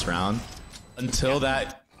winning this round until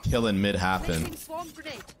that kill in mid happened. Placing swarm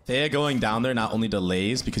grenade. Thea going down there not only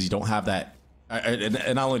delays because you don't have that,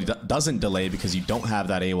 it not only doesn't delay because you don't have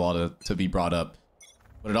that AWOL to be brought up,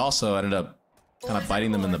 but it also ended up kind of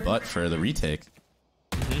biting them in the butt for the retake.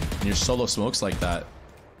 And your solo smokes like that,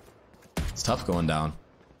 it's tough going down.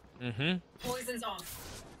 Poison's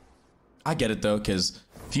off. I get it though, because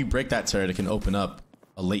if you break that turret, it can open up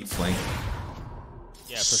a late flank.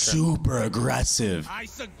 Yeah, for sure. Super aggressive. I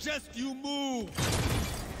suggest you move.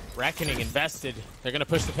 Reckoning invested. They're going to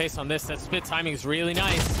push the pace on this. That spit timing is really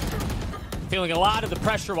nice. Feeling a lot of the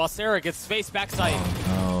pressure while Sarah gets face backside.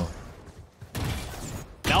 Oh,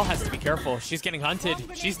 Mel has to be careful. She's getting hunted.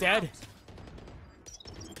 She's dead.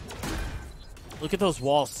 Look at those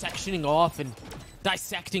walls sectioning off and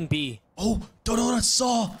dissecting B. oh, Dodonut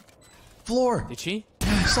saw floor. Did she?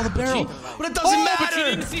 Yeah, saw the barrel, but it doesn't But she matter.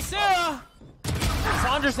 didn't see Sarah.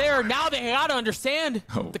 Saunders there. Now they gotta understand.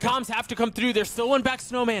 Oh. The comms have to come through. There's still one back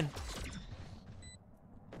snowman.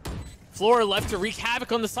 Flora left to wreak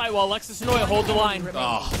havoc on the side while Alexis Noya hold the line.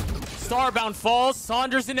 Oh, Starbound falls.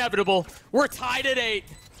 Saunders inevitable. We're tied at 8.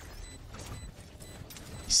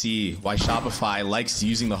 see why Shopify likes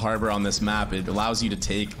using the harbor on this map. It allows you to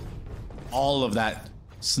take all of that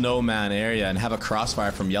snowman area and have a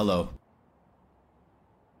crossfire from yellow.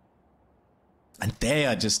 And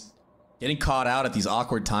Thea just getting caught out at these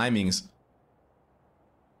awkward timings.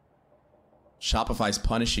 Shopify's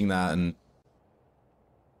punishing that, and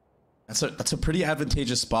that's a pretty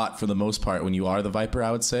advantageous spot for the most part when you are the Viper,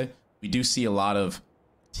 I would say. We do see a lot of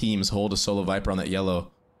teams hold a solo Viper on that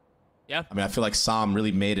yellow. Yeah. I mean, I feel like Sam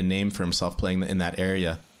really made a name for himself playing in that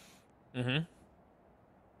area. Mm-hmm.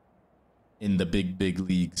 In the big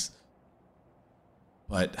leagues.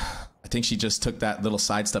 But I think she just took that little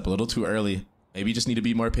sidestep a little too early. Maybe you just need to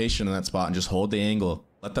be more patient in that spot and just hold the angle.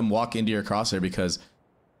 Let them walk into your crosshair because,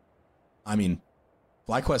 I mean,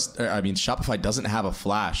 Shopify doesn't have a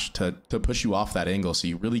flash to push you off that angle, so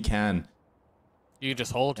you really can. You can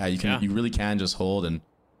just hold. Yeah, you can. You really can just hold and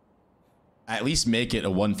at least make it a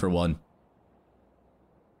 1-for-1.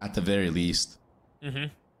 At the very least. Mm-hmm.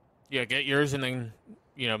 Yeah, get yours and then,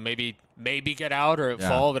 you know, maybe get out or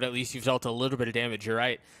fall, but at least you've dealt a little bit of damage. You're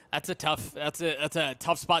right. That's a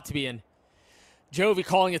tough spot to be in. Jovi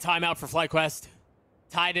calling a timeout for FlyQuest.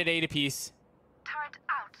 Tied at 8 apiece. Turret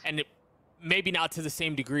out. And maybe not to the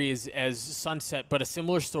same degree as Sunset, but a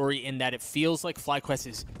similar story in that it feels like FlyQuest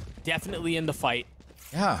is definitely in the fight.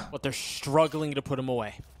 Yeah. But they're struggling to put him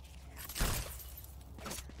away.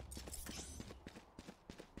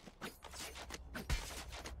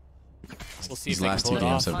 We'll see These if last they two can pull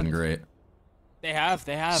it games off. have been great. They have.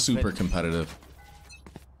 Super but competitive.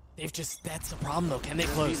 they've just, that's the problem though. Can they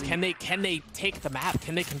close? Can they take the map?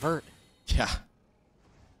 Can they convert? Yeah.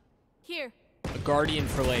 Here. A Guardian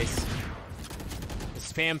for Lace.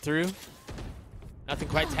 Spam through. Nothing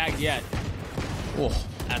quite tagged yet. Oh.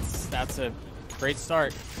 That's a great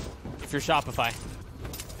start if you're Shopify.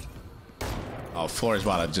 Oh, Floor is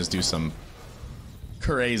about to just do some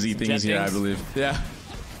crazy things here, I believe. Yeah.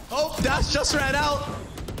 Oh, Dash just ran out.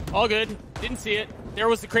 All good. Didn't see it. There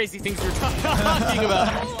was the crazy things you were talking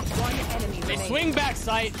about. One enemy They remaining. swing back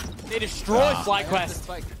sight. They destroy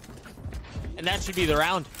FlyQuest. And that should be the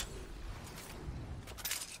round.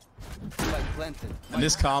 In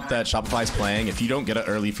this comp that Shopify's playing, if you don't get an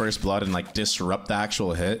early first blood and like disrupt the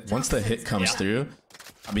actual hit, once the hit comes through,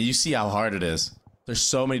 I mean, you see how hard it is. There's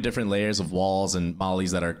so many different layers of walls and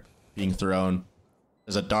mollies that are being thrown.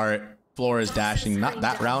 There's a dart. Floor is dashing, not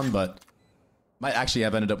that round, but might actually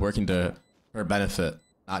have ended up working to her benefit.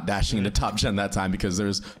 Not dashing into top gen that time because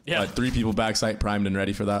there's 3 people backside primed and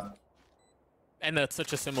ready for that. And that's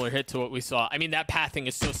such a similar hit to what we saw. I mean, that pathing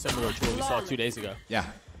is so similar to what we saw 2 days ago. Yeah.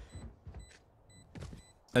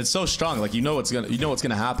 It's so strong, like you know what's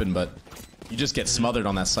gonna happen, but you just get smothered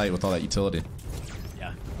on that site with all that utility.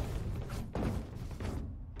 Yeah.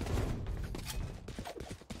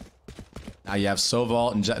 Now you have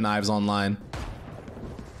Sovault and Jet Knives online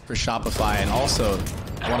for Shopify, and also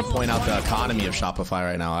I want to point out the economy of Shopify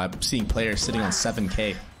right now. I'm seeing players sitting on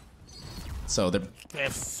 7K, so They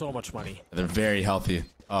have so much money. they're very healthy.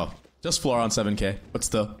 Oh, just Floor on 7K, but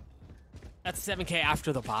still. That's 7K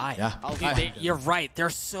after the buy. Yeah. Dude, you're right. They're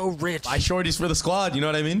so rich. Buy shorties for the squad, you know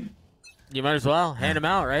what I mean? You might as well hand them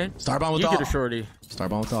out, right? Starbomb with You top. get a shorty.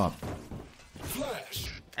 Starbomb with top.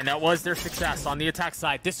 And that was their success on the attack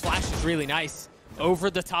side. This flash is really nice. Over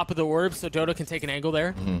the top of the orb, so Dodo can take an angle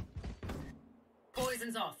there. Mm-hmm.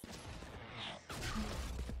 Poison's off.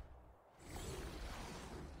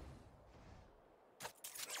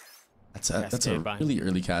 That's a Cascade bind. really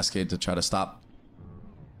early cascade to try to stop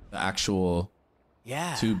the actual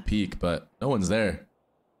tube peak, but no one's there.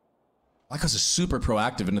 FlyQuest is super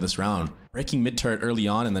proactive into this round, breaking mid turret early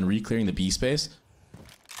on and then re-clearing the B space.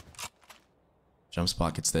 Jump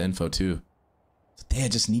spot gets the info too. So Thea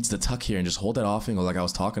just needs to tuck here and just hold that off angle like I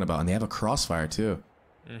was talking about, and they have a crossfire too.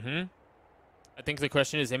 Mm-hmm. I think the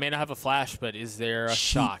question is, they may not have a flash, but is there a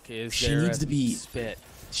shock? Is she there needs a to be spit?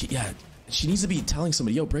 She needs to be telling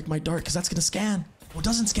somebody, yo, break my dart, because that's gonna scan. Well, it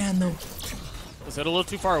doesn't scan though. Was it a little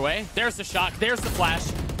too far away? There's the shock. There's the flash.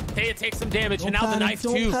 Thea takes some damage, and now the knife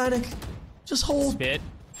don't too. Panic. Just hold. Spit.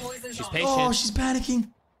 Poison's She's off. patient. Oh, she's panicking.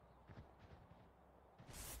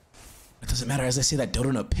 It doesn't matter. As I say that,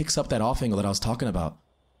 Dodo picks up that off angle that I was talking about.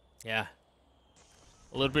 Yeah.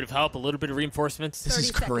 A little bit of help, a little bit of reinforcements. This 30 is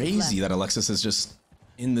seconds crazy left. that Alexis is just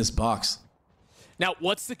in this box. Now,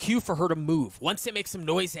 what's the cue for her to move? Once it makes some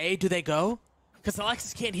noise, do they go? Because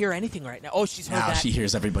Alexis can't hear anything right now. Oh, she's heard Now that. she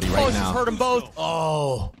hears everybody right now. She's heard them both.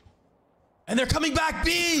 Oh. And they're coming back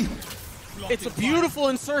B. It's a beautiful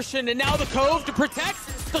insertion, and now the Cove to protect.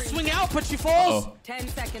 The swing out, but she falls. 10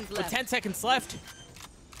 seconds With left. 10 seconds left.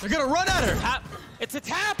 They're gonna run at her. Tap. It's a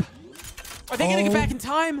tap. Are they gonna get back in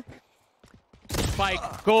time?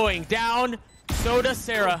 Spike going down. So does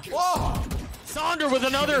Sarah. Whoa. Sonder with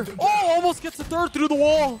another. Oh, almost gets a third through the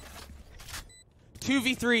wall.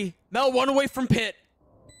 2v3. Mel one away from pit.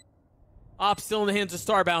 Op still in the hands of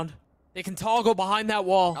Starbound. They can toggle behind that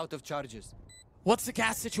wall. Out of charges. What's the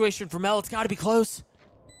gas situation for Mel? It's got to be close.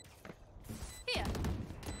 Here.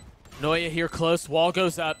 Noya here close. Wall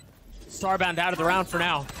goes up. Starbound out of the round for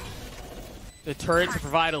now. The turret to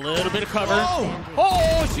provide a little bit of cover.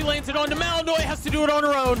 Oh, she lands it onto Mel. Noya has to do it on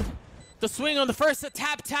her own. The swing on the first, a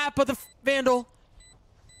tap of the Vandal.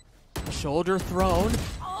 Shoulder thrown.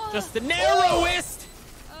 Just the narrowest.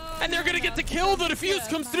 And they're going to get the kill. The defuse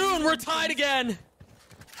comes through and we're tied again.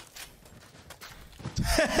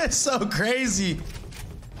 It's so crazy.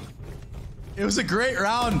 It was a great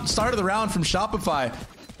round. Start of the round from Shopify.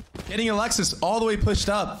 Getting Alexis all the way pushed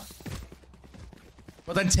up.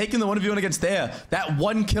 But then taking the 1v1 against Thea. That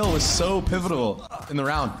one kill was so pivotal in the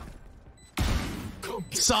round.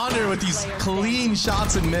 Sonder with these clean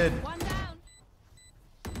shots in mid. One down.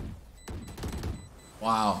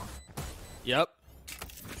 Wow. Yep.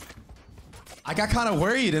 I got kind of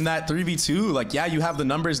worried in that 3v2. Like, yeah, you have the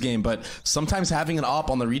numbers game, but sometimes having an op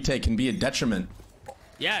on the retake can be a detriment.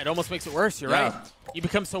 Yeah, it almost makes it worse. You're right. You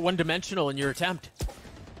become so one-dimensional in your attempt.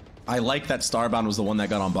 I like that Starbound was the one that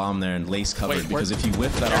got on bomb there and Lace covered, Wait, because if you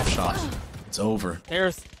whiff that off shot, it's over.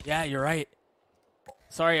 Yeah, you're right.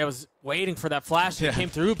 Sorry, I was waiting for that flash. It came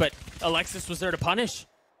through, but Alexis was there to punish.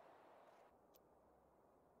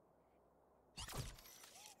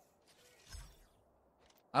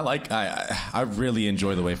 I really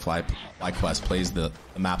enjoy the way FlyQuest plays the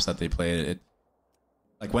maps that they play. It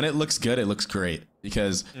like when it looks good, it looks great,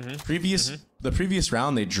 because the previous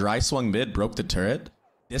round they dry swung mid, broke the turret.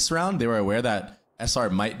 This round they were aware that SR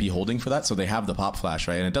might be holding for that, so they have the pop flash,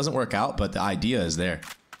 right? And it doesn't work out, but the idea is there.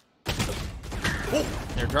 Oh,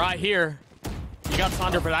 they're dry here. You got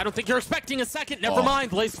Sonder, but I don't think you're expecting a second. Never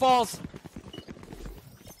mind. Lace falls.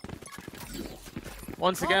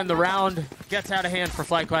 Once again, the round gets out of hand for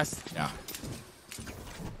FlyQuest. Yeah.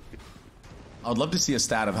 I would love to see a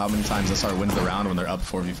stat of how many times SR wins the round when they're up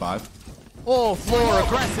 4v5. Oh, floor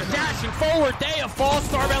aggressive, dashing forward. Thea falls.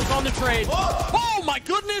 Starbound's on the trade. Oh my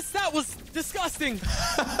goodness, that was disgusting.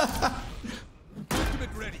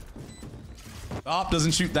 Op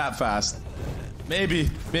doesn't shoot that fast.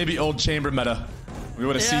 Maybe old chamber meta. We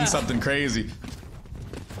would have seen something crazy.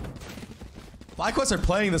 FlyQuest are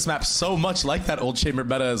playing this map so much like that old chamber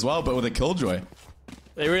meta as well, but with a Killjoy.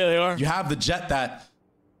 They really are. You have the jet that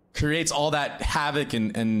creates all that havoc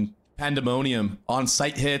and pandemonium on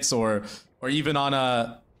site hits or even on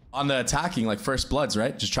the attacking, like first bloods,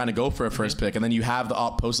 right? Just trying to go for a first pick, and then you have the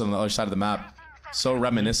op posted on the other side of the map. So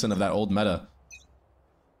reminiscent of that old meta.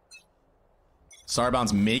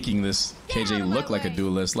 Starbound's making this KJ look like a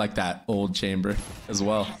duelist, like that old chamber as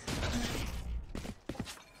well.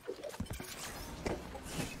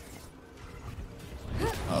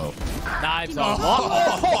 Oh. Knives on.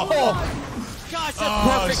 Oh. Gosh, that's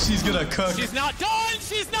perfect. She's gonna cook. She's not done.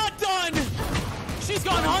 She's not done. She's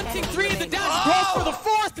gone hunting three. The dash cross for the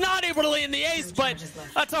fourth. Not able to land the ace, but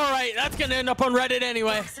that's all right. That's gonna end up on Reddit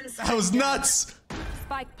anyway. That was nuts.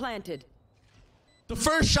 Spike planted. The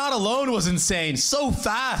first shot alone was insane. So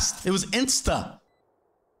fast. It was insta.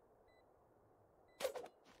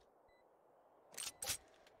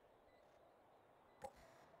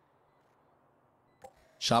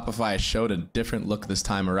 Shopify showed a different look this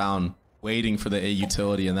time around, waiting for the A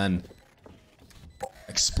utility and then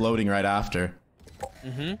exploding right after.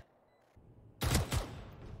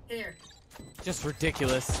 Here. Just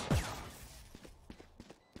ridiculous.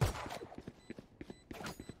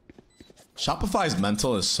 Shopify's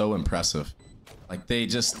mental is so impressive. Like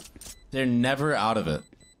they're never out of it.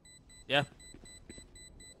 Yeah.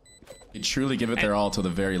 They truly give it their all to the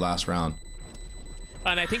very last round.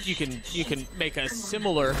 And I think you can make a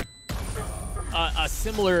similar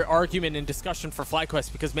argument and discussion for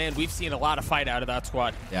FlyQuest, because man, we've seen a lot of fight out of that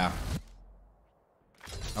squad. Yeah.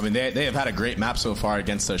 I mean, they have had a great map so far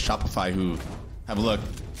against Shopify, who have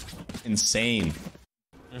looked insane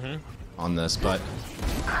on this, but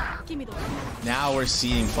now we're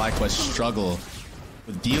seeing FlyQuest struggle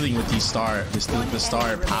with dealing with the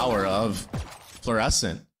star power of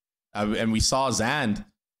Fluorescent. And we saw Zand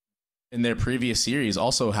in their previous series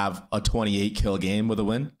also have a 28 kill game with a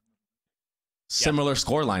win. Similar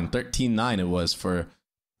scoreline, 13-9 it was for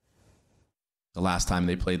the last time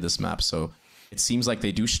they played this map. So it seems like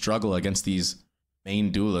they do struggle against these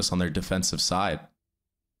main duelists on their defensive side.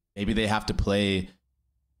 Maybe they have to play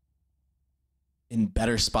in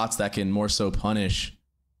better spots that can more so punish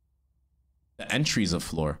the entries of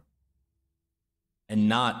Floor and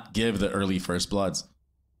not give the early first bloods.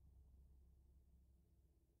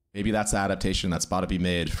 Maybe that's the adaptation that's about to be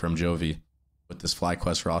made from Jovi with this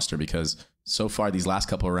FlyQuest roster, because so far these last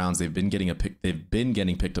couple of rounds they've been getting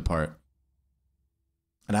picked apart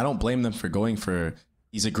And I don't blame them for going for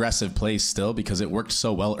these aggressive plays still because it worked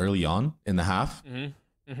so well early on in the half.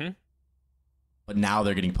 But now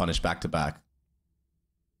they're getting punished back to back.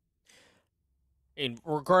 And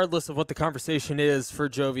regardless of what the conversation is for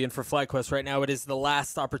Jovi and for FlyQuest right now, it is the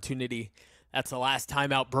last opportunity. That's the last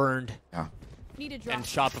timeout burned. Yeah. And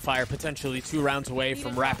Shopify are potentially 2 rounds away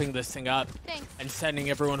from wrapping this thing up and sending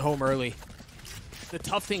everyone home early. The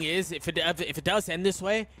tough thing is, if it does end this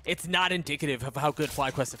way, it's not indicative of how good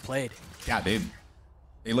FlyQuest have played. Yeah, they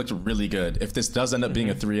looked really good. If this does end up being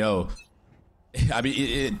a 3-0, I mean,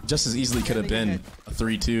 it just as easily could have been a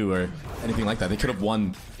 3-2 or anything like that. They could have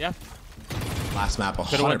won. Yeah. Last map 100%.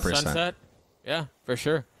 Could've won Sunset. Yeah, for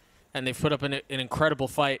sure. And they've put up an incredible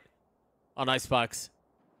fight on Icebox.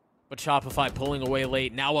 But Shopify pulling away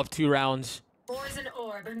late, now up 2 rounds.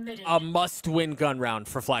 A must-win gun round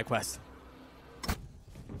for FlyQuest.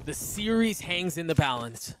 The series hangs in the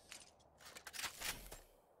balance.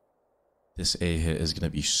 This A hit is going to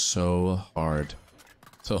be so hard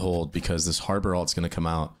to hold because this Harbor ult's going to come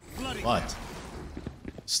out. But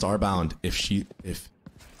Starbound, if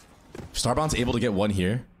Starbound's able to get one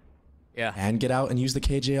here, and get out and use the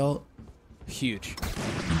KJ ult, huge,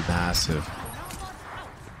 massive.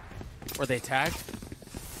 Were they tagged?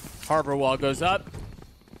 Harbor wall goes up.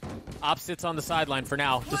 Op sits on the sideline for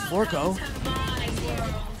now. Does Floor go?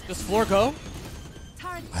 Does Floor go?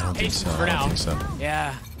 I don't think so. For now. I don't think so.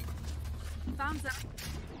 Yeah.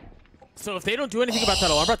 So if they don't do anything about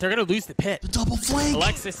that alarm bot, they're going to lose the pit. The double flank.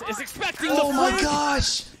 Alexis is expecting the Oh my flank.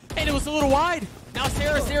 gosh. And it was a little wide. Now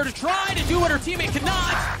Sarah's there to try to do what her teammate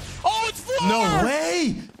cannot. Oh, it's Floor! No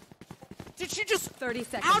way. Did she just... 30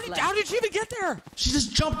 seconds How did she even get there? She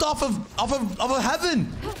just jumped off of heaven.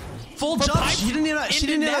 Full From jump. pipe She didn't even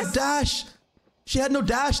have a nest? dash. She had no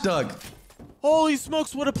dash, Doug. Holy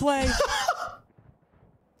smokes, what a play.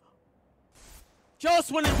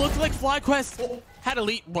 Just when it looked like FlyQuest had a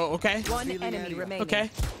lead. Whoa, okay. One enemy remaining.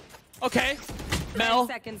 Okay. Okay. 9 Mel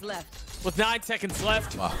seconds left. with 9 seconds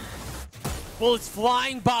left. Wow. Bullets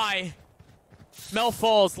flying by. Mel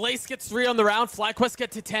falls. Lace gets 3 on the round. FlyQuest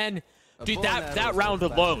get to 10. Dude, that round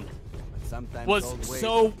alone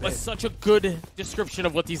was such a good description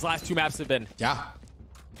of what these last 2 maps have been. Yeah.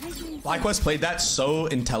 FlyQuest played that so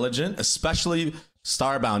intelligent, especially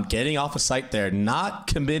Starbound getting off a site there, not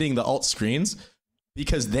committing the ult screens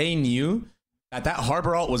because they knew that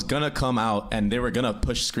Harbor ult was gonna come out and they were gonna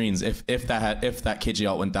push screens if that KJ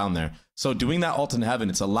ult went down there. So doing that ult in heaven,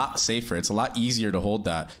 it's a lot safer. It's a lot easier to hold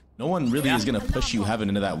that. No one really is gonna push you heaven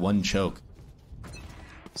into that one choke.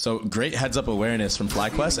 So great heads up awareness from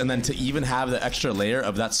FlyQuest, and then to even have the extra layer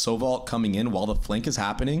of that Sova ult coming in while the flank is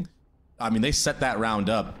happening. I mean, they set that round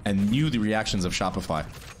up and knew the reactions of Shopify.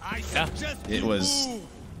 Yeah. It was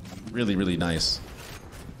really, really nice.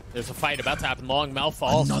 There's a fight about to happen. Long Mel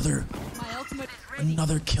falls.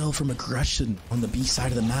 Another kill from aggression on the B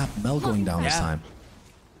side of the map. Mel going down this time.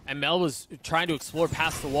 And Mel was trying to explore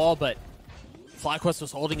past the wall, but FlyQuest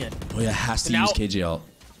was holding it. Oh yeah, has to now, use KJ ult.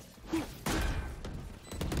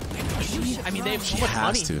 I mean, they have so much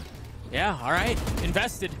money. Has to. Yeah, all right.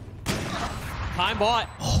 Invested. Time bought.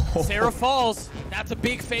 Sarah falls. That's a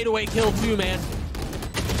big fadeaway kill too, man.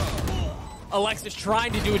 Alexis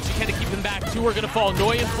trying to do what she can to keep them back. 2 are going to fall.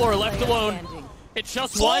 Noy and Floor left alone. It's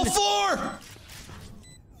just one. Full 4!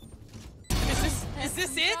 Is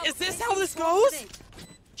this it? Is this how this goes?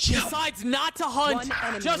 Decides not to hunt.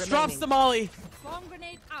 Just drops the molly. Bomb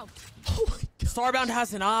grenade out. Oh my God. Starbound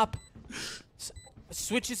has an op.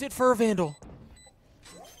 Switches it for a Vandal.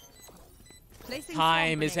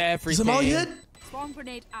 Time is everything. Is the molly hit? Bomb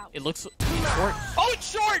grenade out. It looks short. Oh, it's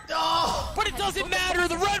short! Oh, but it doesn't matter.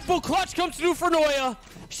 The Red Bull clutch comes through for Noya.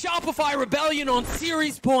 Shopify Rebellion on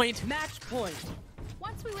series point. Match point.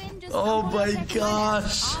 Once we win, just Oh don't my check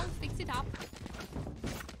gosh. I'll fix it up.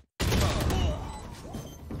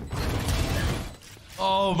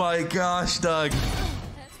 Oh my gosh, Doug.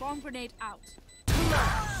 Bomb grenade out.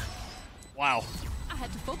 Wow. I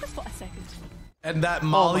had to focus for a second. And that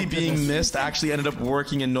molly my being goodness. missed actually ended up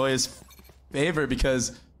working in Noya's favor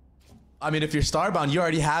because, I mean, if you're Starbound, you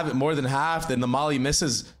already have it more than half, then the molly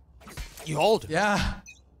misses. You hold. Yeah.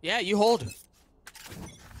 Yeah, you hold.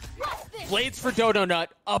 Blades for Dodo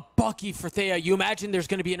Nut. A Bucky for Thea. You imagine there's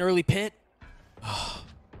going to be an early pit?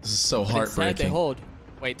 This is so But instead, they heartbreaking. hold.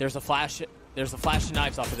 Wait, there's a flash. There's a flash of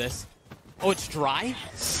knives off of this. Oh, it's dry?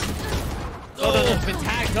 Dodo's been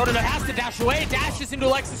tagged. Dodo Nut has to dash away. Dashes into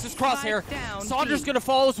Alexis's crosshair. Saunders going to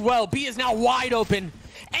fall as well. B is now wide open.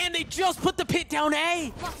 And they just put the pit down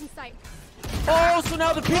A. Blocking sight. Oh, so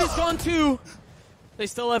now the pit is gone too. They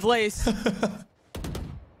still have Lace.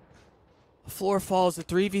 Floor falls at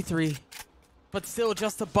 3v3. but still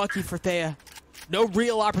just a Bucky for Thea. No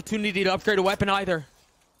real opportunity to upgrade a weapon either.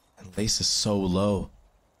 And Lace is so low.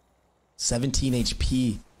 17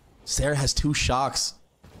 HP. Sarah has 2 shocks.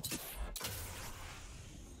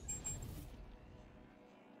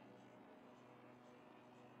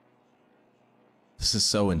 This is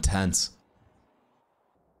so intense.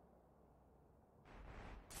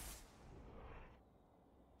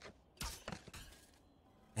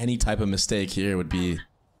 Any type of mistake here would be,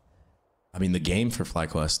 I mean, the game for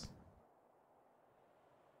FlyQuest.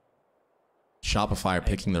 Shopify are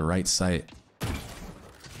picking the right site.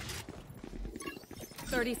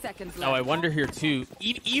 30 seconds left. Now I wonder here too,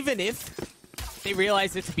 even if they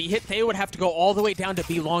realize it's a B hit, they would have to go all the way down to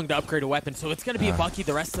B long to upgrade a weapon. So it's going to be a Bucky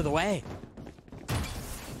the rest of the way.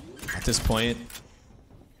 At this point,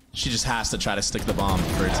 she just has to try to stick the bomb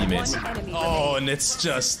for her teammates. Oh, and it's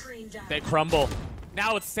just... They crumble.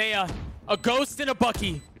 Now it's Saya. A ghost and a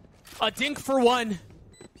Bucky. A dink for 1.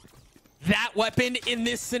 That weapon in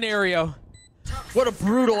this scenario. What a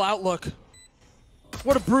brutal outlook.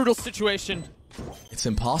 What a brutal situation. It's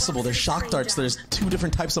impossible. There's shock darts. There's 2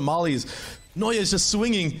 different types of mollies. Noya is just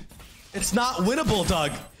swinging. It's not winnable,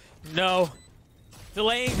 Doug. No.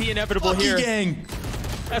 Delaying the inevitable Bucky here. gang.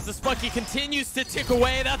 As the Spucky continues to tick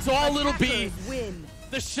away, that's all it'll be.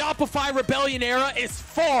 The Shopify Rebellion era is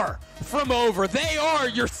far from over. They are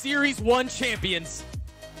your Series 1 champions.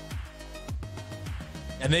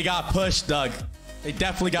 And they got pushed, Doug. They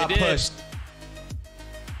definitely got pushed.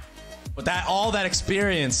 But all that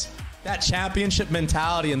experience, that championship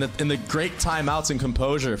mentality, and the great timeouts and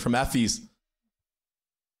composure from Effie's,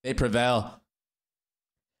 they prevail.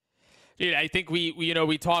 Dude, I think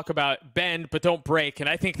we talk about bend but don't break, and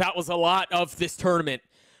I think that was a lot of this tournament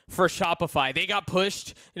for Shopify. They got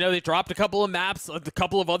pushed. They dropped a couple of maps. A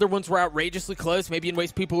couple of other ones were outrageously close, maybe in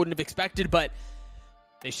ways people wouldn't have expected, but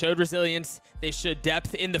they showed resilience. They showed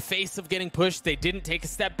depth in the face of getting pushed. They didn't take a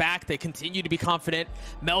step back. They continued to be confident.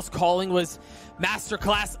 Mel's calling was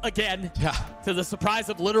masterclass again, to the surprise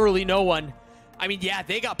of literally no one. I mean, yeah,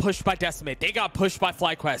 they got pushed by Decimate. They got pushed by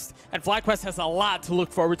FlyQuest. And FlyQuest has a lot to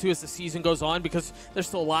look forward to as the season goes on because there's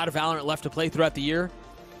still a lot of Valorant left to play throughout the year.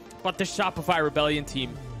 But the Shopify Rebellion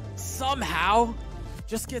team somehow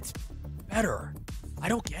just gets better. I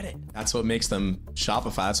don't get it. That's what makes them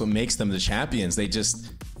Shopify. That's what makes them the champions. They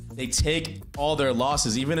take all their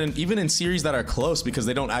losses, even in series that are close, because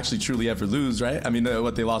they don't actually truly ever lose, right? I mean,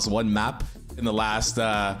 they lost 1 map in the last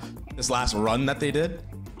this last run that they did.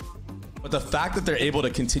 But the fact that they're able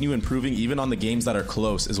to continue improving even on the games that are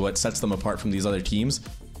close is what sets them apart from these other teams.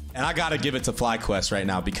 And I gotta give it to FlyQuest right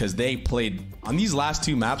now because they played, on these last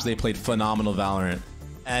 2 maps, they played phenomenal Valorant.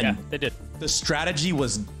 And yeah, they did. The strategy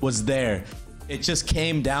was there. It just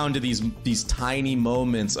came down to these tiny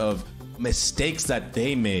moments of mistakes that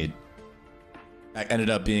they made that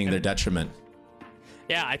ended up being their detriment.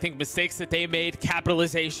 Yeah, I think mistakes that they made,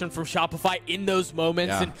 capitalization from Shopify in those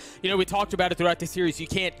moments. Yeah. And, we talked about it throughout the series. You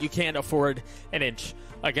can't afford an inch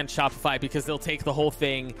against Shopify because they'll take the whole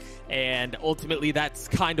thing. And ultimately, that's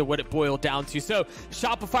kind of what it boiled down to. So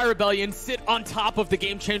Shopify Rebellion sit on top of the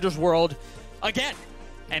Game Changers world again.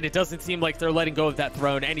 And it doesn't seem like they're letting go of that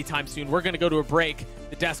throne anytime soon. We're going to go to a break.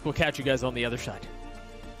 The desk will catch you guys on the other side.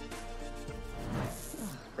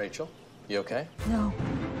 Rachel, you okay? No.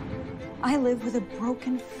 I live with a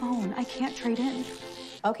broken phone. I can't trade in.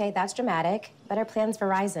 Okay, that's dramatic. Better plans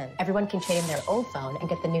Verizon. Everyone can trade in their old phone and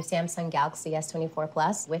get the new Samsung Galaxy S24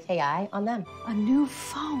 Plus with AI on them. A new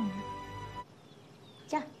phone?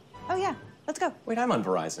 Yeah. Oh, yeah. Let's go. Wait, I'm on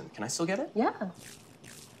Verizon. Can I still get it? Yeah.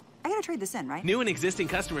 I gotta trade this in, right? New and existing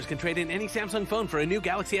customers can trade in any Samsung phone for a new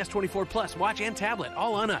Galaxy S24 Plus watch and tablet,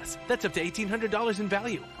 all on us. That's up to $1,800 in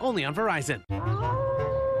value, only on Verizon.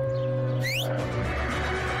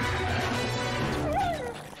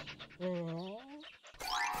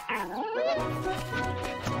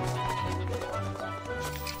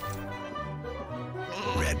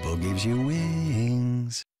 Red Bull gives you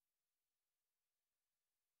wings.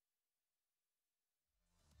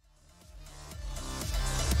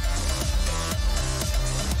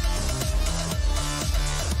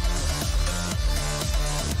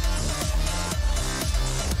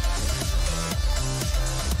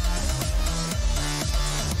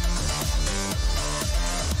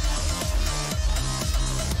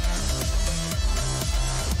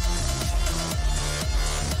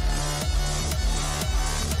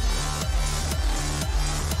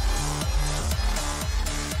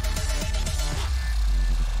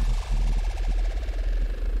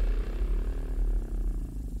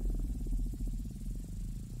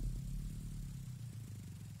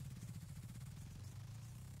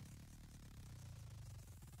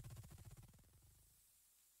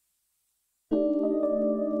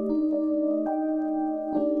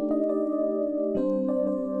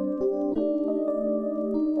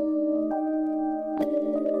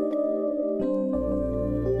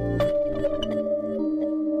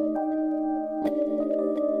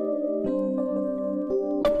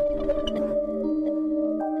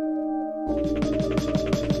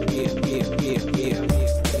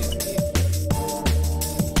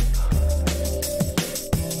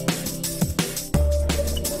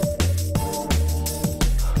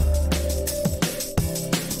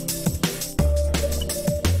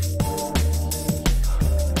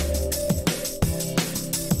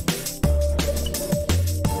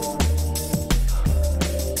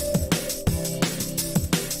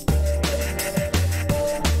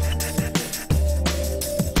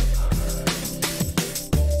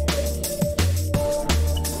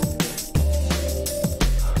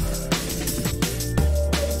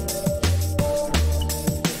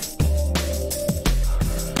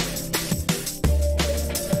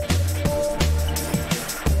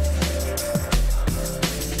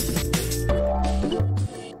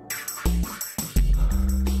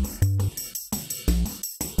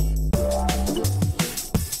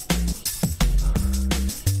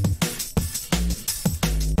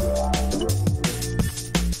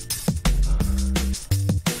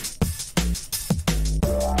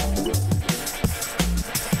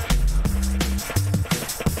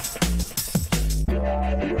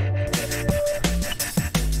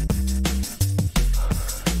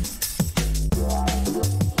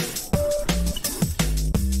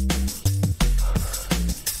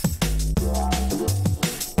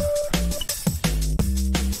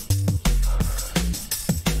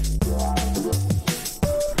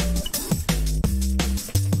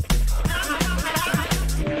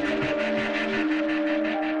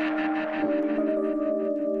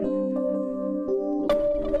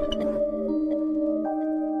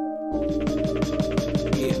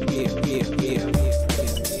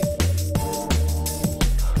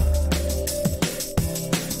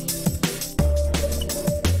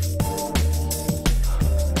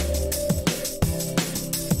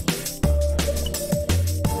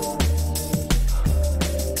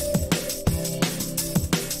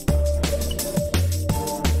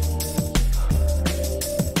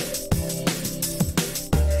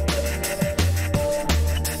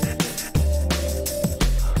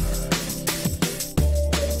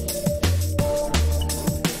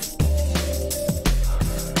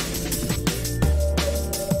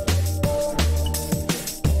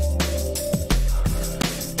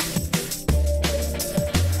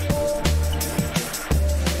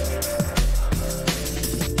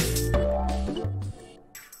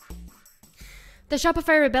 The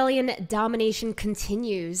Shopify Rebellion domination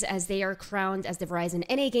continues as they are crowned as the Verizon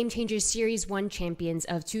NA Game Changers Series 1 champions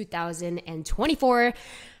of 2024.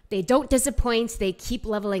 They don't disappoint. They keep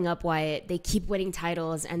leveling up, Wyatt. They keep winning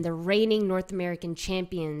titles, and the reigning North American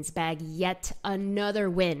champions bag yet another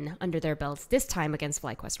win under their belts, this time against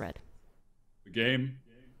FlyQuest Red. The game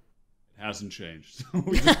hasn't changed.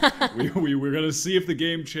 we were going to see if the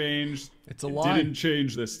game changed. It's a lie. It didn't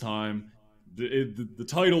change this time. The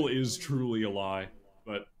title is truly a lie.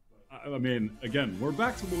 But, I mean, again, we're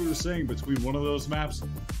back to what we were saying between one of those maps.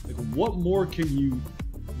 Like, what more can you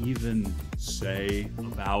even say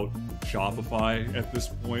about Shopify at this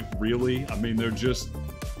point, really? I mean,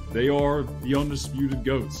 they are the undisputed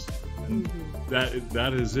GOATs. And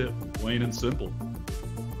that is it, plain and simple.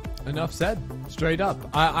 Enough said. Straight up.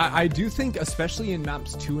 I do think, especially in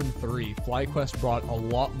maps 2 and 3, FlyQuest brought a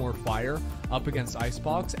lot more fire up against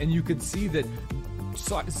Icebox, and you could see that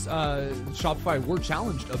Shopify were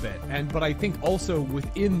challenged a bit. But I think also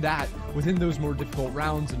within those more difficult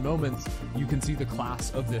rounds and moments, you can see the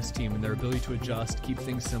class of this team and their ability to adjust, keep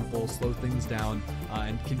things simple, slow things down,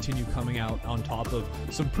 and continue coming out on top of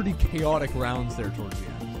some pretty chaotic rounds there towards the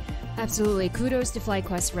end. Absolutely. Kudos to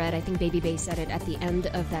FlyQuest Red. I think Baby Bay said it at the end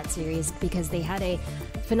of that series because they had a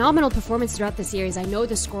phenomenal performance throughout the series. I know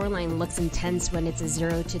the scoreline looks intense when it's a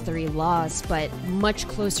 0-3 loss, but much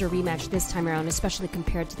closer rematch this time around, especially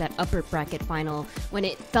compared to that upper bracket final when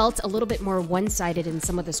it felt a little bit more one-sided in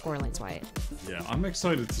some of the scorelines, Wyatt. Yeah, I'm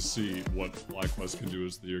excited to see what FlyQuest can do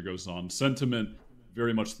as the year goes on. Sentiment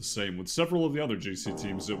very much the same with several of the other GC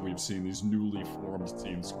teams that we've seen, these newly formed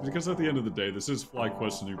teams. Because at the end of the day, this is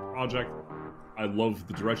FlyQuest's new project. I love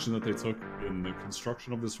the direction that they took in the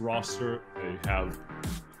construction of this roster.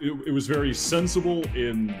 It was very sensible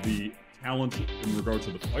in the talent in regard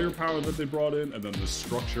to the firepower that they brought in, and then the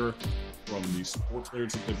structure from the support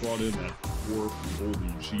players that they brought in, that core from the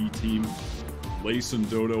old G team. Lace and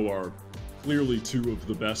Dodo are clearly two of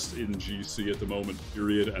the best in GC at the moment,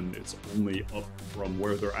 period, and it's only up from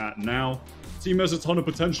where they're at now. The team has a ton of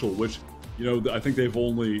potential, which, you know, I think they've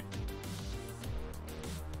only...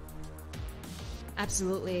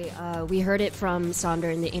 Absolutely. We heard it from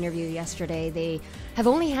Sonder in the interview yesterday. They have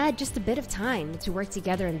only had just a bit of time to work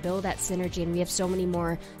together and build that synergy, and we have so many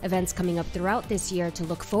more events coming up throughout this year to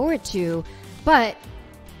look forward to, but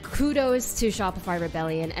kudos to Shopify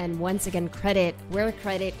Rebellion, and once again, credit where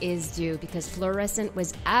credit is due, because Fluorescent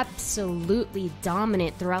was absolutely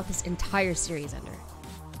dominant throughout this entire series, Ender.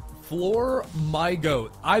 Floor, my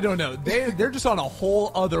GOAT. I don't know. They're just on a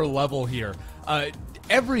whole other level here.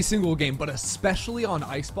 Every single game, but especially on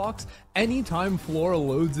Icebox, anytime Floor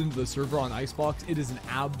loads into the server on Icebox, it is an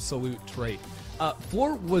absolute trait.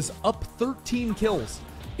 Floor was up 13 kills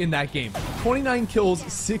in that game. 29 kills,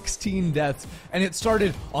 16 deaths, and it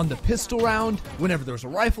started on the pistol round, whenever there was a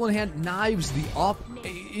rifle in hand, knives, the op,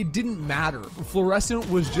 it didn't matter. Fluorescent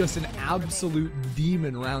was just an absolute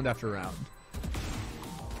demon round after round.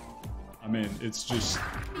 I mean, it's just,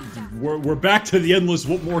 we're back to the endless,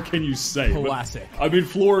 what more can you say? Classic. But, I mean,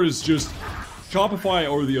 Floor is just, Shopify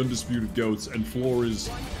are the undisputed GOATs, and Floor is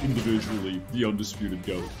individually the undisputed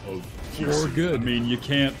GOAT of Floor good. I mean, you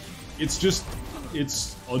can't, it's just,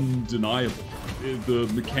 it's undeniable. The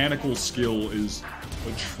mechanical skill is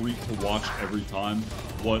a treat to watch every time.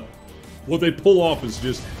 What they pull off is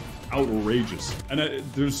just outrageous. And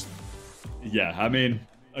yeah, I mean,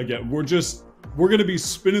 again, we're going to be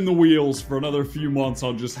spinning the wheels for another few months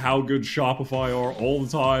on just how good Shopify are all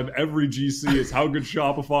the time. Every GC is how good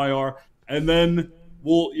Shopify are. And then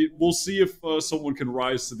we'll see if someone can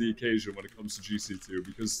rise to the occasion when it comes to GC2.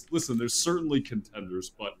 Because, listen, there's certainly contenders,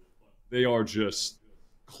 but they are just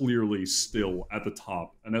clearly still at the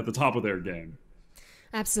top, and at the top of their game.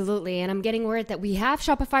 Absolutely, and I'm getting word that we have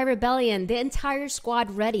Shopify Rebellion, the entire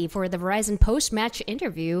squad, ready for the Verizon post-match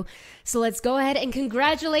interview. So let's go ahead and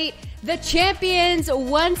congratulate the champions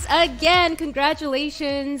once again.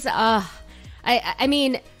 Congratulations. I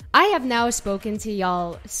mean, I have now spoken to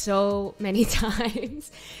y'all so many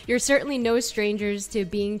times. You're certainly no strangers to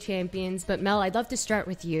being champions, but Mel, I'd love to start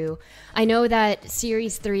with you. I know that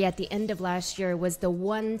Series 3 at the end of last year was the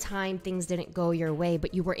one time things didn't go your way,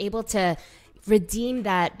 but you were able to redeem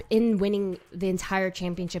that in winning the entire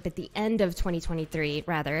championship at the end of 2023,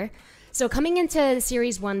 rather. So coming into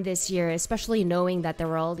Series 1 this year, especially knowing that there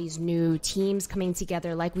were all these new teams coming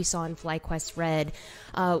together like we saw in FlyQuest Red,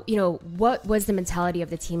 you know, what was the mentality of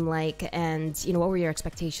the team like, and, you know, what were your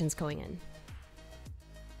expectations going in?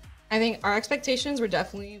 I think our expectations were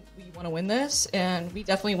definitely, we want to win this, and we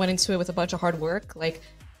definitely went into it with a bunch of hard work. Like,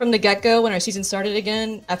 from the get-go, when our season started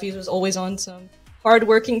again, FEs was always on some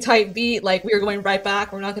hard-working type beat, like we are going right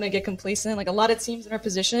back. We're not going to get complacent. Like a lot of teams in our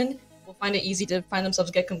position will find it easy to find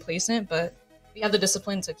themselves get complacent, but we have the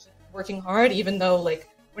discipline to keep working hard, even though like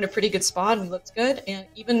we're in a pretty good spot and we looked good. And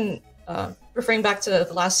even referring back to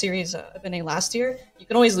the last series of NA last year, you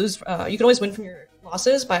can always lose. You can always win from your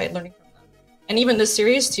losses by learning from them. And even this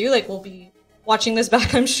series too, like we'll be watching this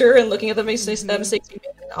back, I'm sure, and looking at the mistakes we made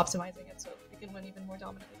and optimizing it so we can win even more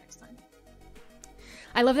dominantly next time.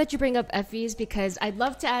 I love that you bring up Effie's because I'd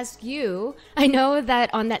love to ask you. I know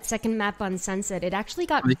that on that second map on Sunset, it actually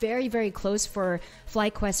got very, very close for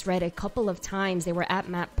FlyQuest Red a couple of times. They were at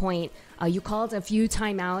map point. You called a few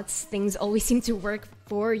timeouts. Things always seem to work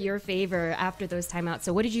for your favor after those timeouts.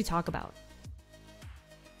 So what did you talk about?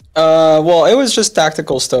 Well, it was just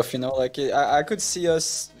tactical stuff, you know, like I could see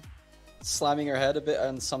us slamming our head a bit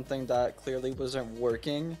on something that clearly wasn't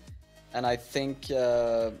working. And I think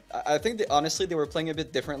honestly they were playing a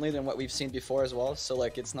bit differently than what we've seen before as well. So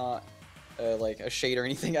like it's not like a shade or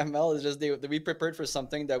anything. ML is just we prepared for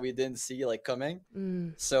something that we didn't see like coming.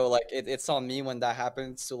 So like it's on me when that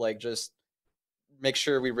happens to like just make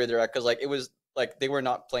sure we redirect, because like it was like they were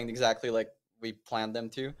not playing exactly like we planned them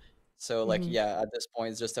to. So like yeah, at this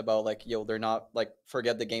point it's just about like, yo, they're not like,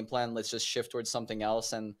 forget the game plan. Let's just shift towards something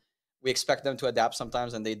else. And we expect them to adapt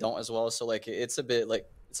sometimes and they don't as well. So like it's a bit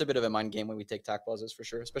of a mind game when we take tac pauses for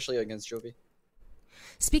sure, especially against Jovi.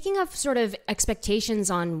 Speaking of sort of expectations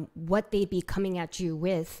on what they'd be coming at you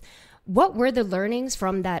with, what were the learnings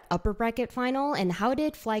from that upper bracket final, and how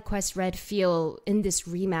did FlyQuest Red feel in this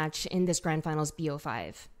rematch in this Grand Finals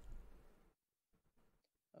BO5?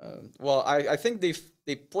 Well, I think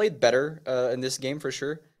they played better in this game for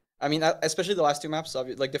sure. I mean, especially the last two maps.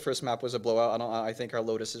 Like the first map was a blowout. I think our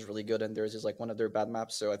Lotus is really good, and theirs is like one of their bad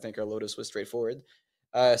maps. So I think our Lotus was straightforward.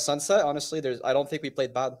 Sunset, honestly, I don't think we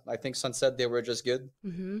played bad. I think Sunset, they were just good.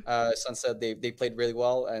 Sunset, they played really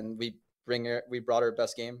well, and we brought our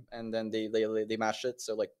best game, and then they matched it.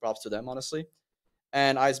 So like props to them, honestly.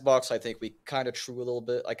 And Icebox, I think we kind of threw a little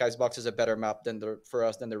bit. Like Icebox is a better map for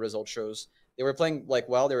us than the result shows. They were playing like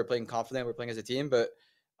well, they were playing confident, we're playing as a team, but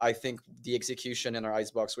I think the execution in our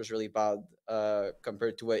Icebox was really bad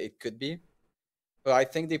compared to what it could be. But I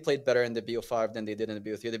think they played better in the BO5 than they did in the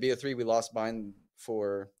BO3. The BO3 we lost behind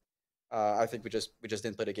for I think we just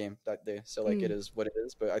didn't play the game that day. So like it is what it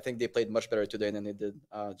is. But I think they played much better today than they did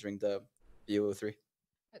during the BO3.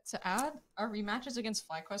 To add, our rematches against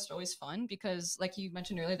FlyQuest are always fun because, like you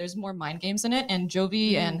mentioned earlier, there's more mind games in it, and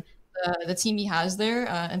Jovi and the team he has there,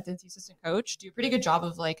 and the assistant coach, do a pretty good job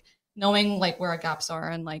of like knowing like where our gaps are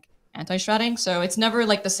and like anti-stratting. So it's never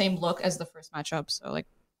like the same look as the first matchup. So like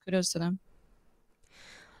kudos to them.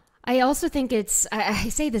 I also think I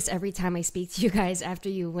say this every time I speak to you guys after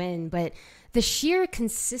you win, but the sheer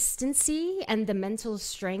consistency and the mental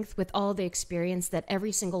strength with all the experience that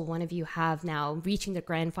every single one of you have now, reaching the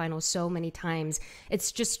grand final so many times,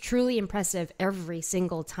 it's just truly impressive every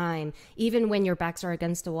single time. Even when your backs are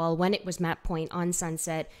against the wall, when it was map point on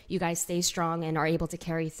Sunset, you guys stay strong and are able to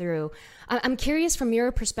carry through. I'm curious from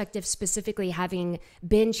your perspective, specifically having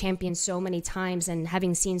been champion so many times and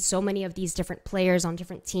having seen so many of these different players on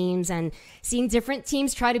different teams and seeing different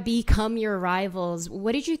teams try to become your rivals.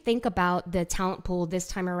 What did you think about the talent pool this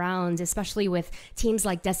time around, especially with teams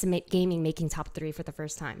like Decimate Gaming making top 3 for the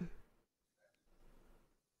first time?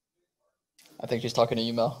 I think she's talking to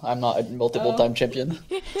you, Mel. I'm not a multiple-time champion.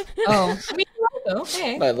 I mean,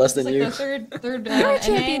 okay. By less than like you. The third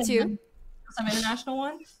champion too. Some international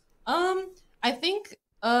one. I think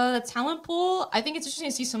the talent pool. I think it's interesting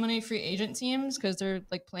to see so many free agent teams because they're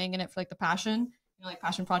like playing in it for like the passion. Like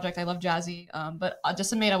Passion Project, I love Jazzy, but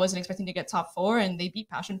Decimate, I wasn't expecting to get top 4, and they beat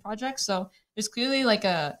Passion Project. So there's clearly like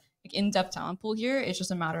a in-depth talent pool here. It's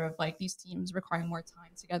just a matter of like these teams requiring more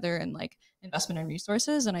time together and like investment and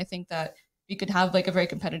resources. And I think that we could have like a very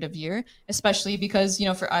competitive year, especially because, you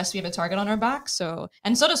know, for us, we have a target on our back. So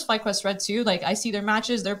does FlyQuest Red too. Like I see their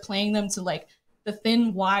matches, they're playing them to like the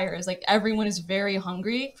thin wires. Like everyone is very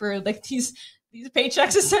hungry for like these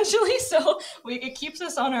paychecks essentially, so it keeps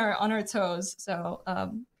us on our toes. So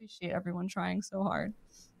appreciate everyone trying so hard.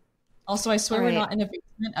 Also, I swear we're not in a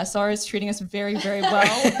basement. SR is treating us very, very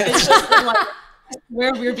well. It's just like I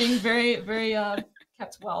swear we're being very, very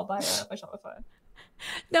kept well by Shopify.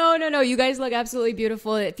 No. You guys look absolutely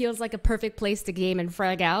beautiful. It feels like a perfect place to game and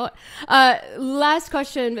frag out. Last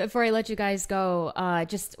question before I let you guys go.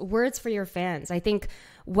 Just words for your fans. I think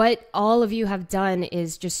what all of you have done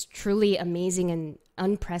is just truly amazing and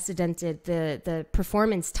unprecedented. The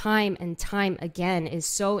performance time and time again is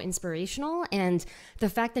so inspirational. And the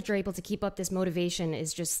fact that you're able to keep up this motivation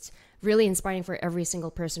is just really inspiring for every single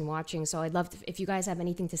person watching. So I'd love to, if you guys have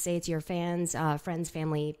anything to say to your fans, friends,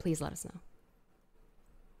 family, please let us know.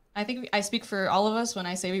 I think I speak for all of us when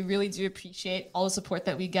I say we really do appreciate all the support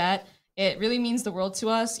that we get. It really means the world to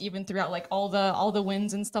us, even throughout like all the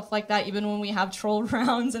wins and stuff like that. Even when we have troll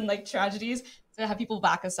rounds and like tragedies, to have people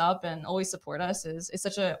back us up and always support us is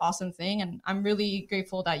such an awesome thing. And I'm really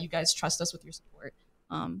grateful that you guys trust us with your support.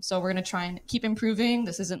 So we're gonna try and keep improving.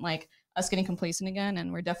 This isn't like us getting complacent again,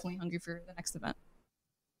 and we're definitely hungry for the next event.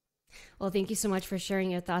 Well, thank you so much for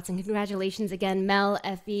sharing your thoughts, and congratulations again, Mel,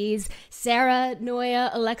 Effie's, Sarah, Noya,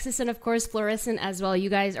 Alexis, and of course, Fluorescent as well. You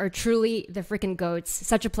guys are truly the freaking GOATs.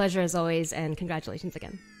 Such a pleasure as always, and congratulations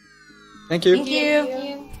again. Thank you. Thank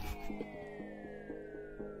you.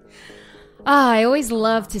 I always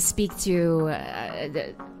love to speak to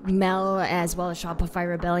Mel as well as Shopify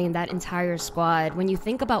Rebellion, that entire squad. When you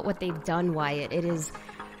think about what they've done, Wyatt, it is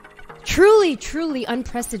truly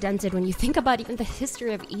unprecedented. When you think about even the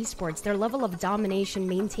history of esports, their level of domination,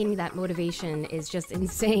 maintaining that motivation is just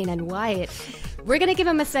insane. And Wyatt, we're gonna give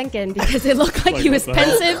him a second because it looked like he was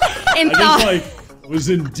pensive in thought. I just was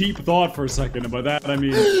in deep thought for a second, and by that I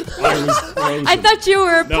mean I was frozen. I thought you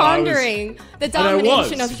were pondering the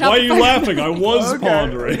domination of Shopify. Why are you laughing? I was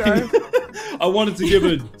pondering. Okay. I wanted to give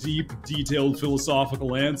a deep, detailed,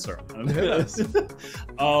 philosophical answer. Yes.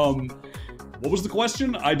 What was the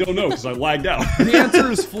question? I don't know because I lagged out. The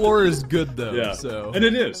answer is floor is good though. Yeah, so and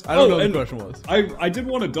it is. I don't know what the question was. I did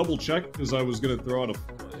want to double check because I was going to throw out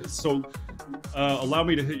a. So, allow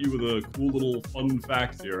me to hit you with a cool little fun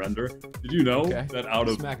fact here, Ender. Did you know that out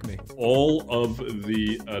of all of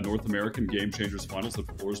the North American Game Changers finals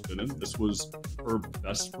that Floor's been in, this was her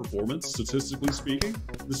best performance statistically speaking?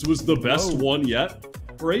 This was the best one yet.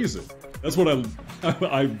 Crazy. That's what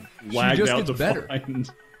I lagged out to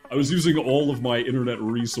find. I was using all of my internet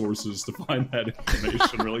resources to find that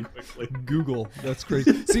information really quickly. Google. That's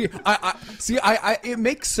crazy. See, it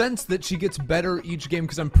makes sense that she gets better each game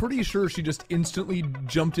because I'm pretty sure she just instantly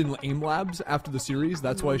jumped in aim labs after the series.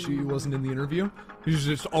 That's why she wasn't in the interview. She was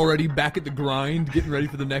just already back at the grind, getting ready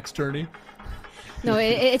for the next tourney. No,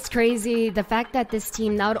 it's crazy. The fact that this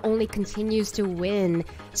team not only continues to win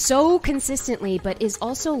so consistently, but is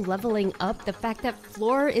also leveling up. The fact that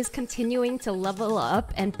Floor is continuing to level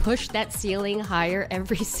up and push that ceiling higher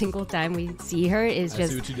every single time we see her is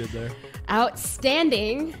just see what you did there.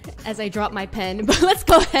 Outstanding. As I drop my pen, but let's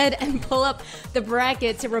go ahead and pull up the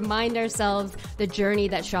bracket to remind ourselves the journey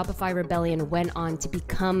that Shopify Rebellion went on to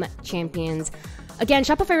become champions. Again,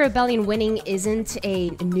 Shopify Rebellion winning isn't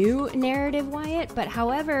a new narrative, Wyatt, but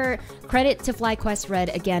however, credit to FlyQuest Red.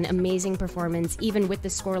 Again, amazing performance. Even with the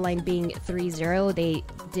scoreline being 3-0, they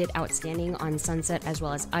did outstanding on Sunset as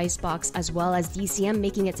well as Icebox, as well as DCM,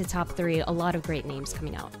 making it to top 3. A lot of great names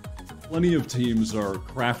coming out. Plenty of teams are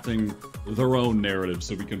crafting their own narrative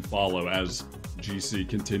so we can follow as GC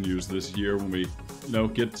continues this year when we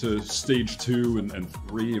get to stage 2 and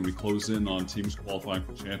 3 and we close in on teams qualifying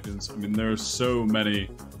for champions. I mean, there are so many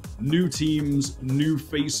new teams, new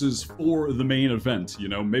faces for the main event.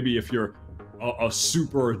 Maybe if you're a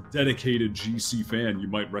super dedicated GC fan, you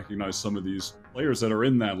might recognize some of these players that are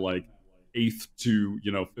in that like 8th to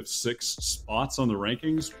 5th, 6th spots on the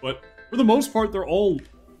rankings, but for the most part they're all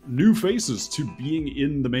new faces to being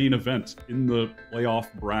in the main event, in the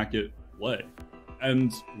playoff bracket play.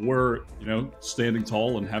 And we're, standing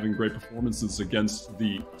tall and having great performances against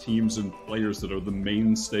the teams and players that are the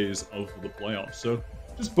mainstays of the playoffs. So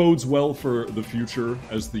just bodes well for the future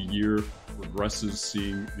as the year progresses,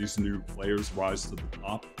 seeing these new players rise to the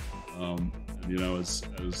top. And, as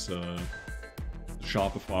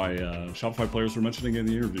Shopify players were mentioning in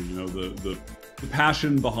the interview, the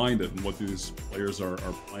passion behind it and what these players are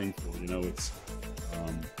playing for.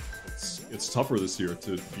 It's tougher this year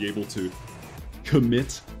to be able to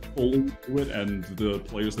commit fully to it, and the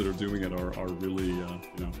players that are doing it are really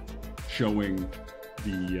showing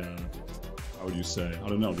the how would you say, I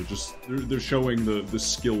don't know, they're showing the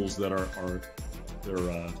skills that are their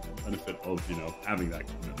benefit of having that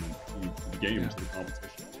commitment to the game, to the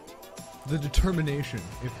competition. the determination,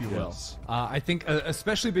 if you will. Yes. I think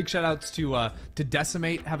especially big shout outs to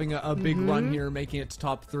Decimate having a big run here, making it to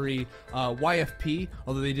top 3. YFP,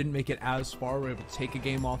 although they didn't make it as far, were able to take a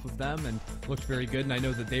game off of them and looked very good. And I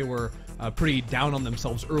know that they were pretty down on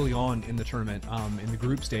themselves early on in the tournament, in the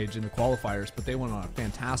group stage, in the qualifiers, but they went on a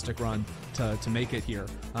fantastic run to make it here.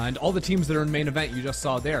 And all the teams that are in main event you just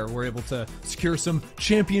saw there were able to secure some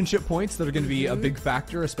championship points that are going to be a big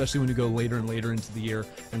factor, especially when you go later and later into the year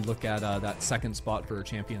and look at that second spot for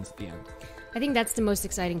champions at the end. I think that's the most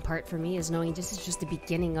exciting part for me, is knowing this is just the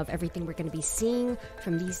beginning of everything we're going to be seeing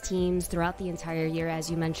from these teams throughout the entire year.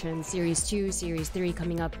 As you mentioned, Series 2, Series 3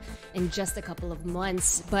 coming up in just a couple of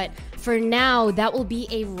months. But for now, that will be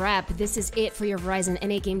a wrap. This is it for your Verizon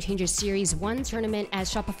NA Game Changers Series 1 tournament,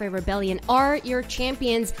 as Shopify Rebellion are your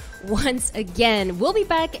champions once again. We'll be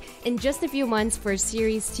back in just a few months for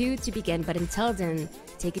Series 2 to begin. But until then,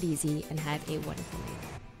 take it easy and have a wonderful night.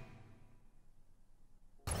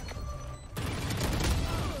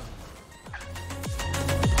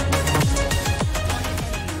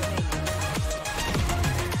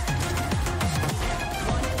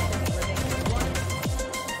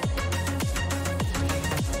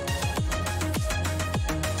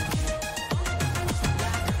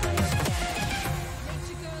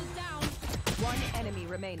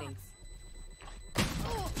 Remaining. One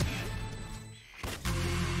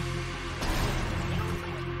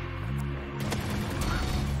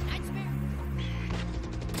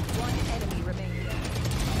enemy remaining.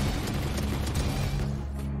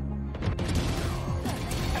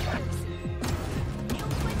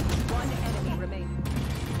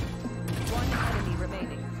 One enemy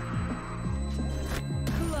remaining.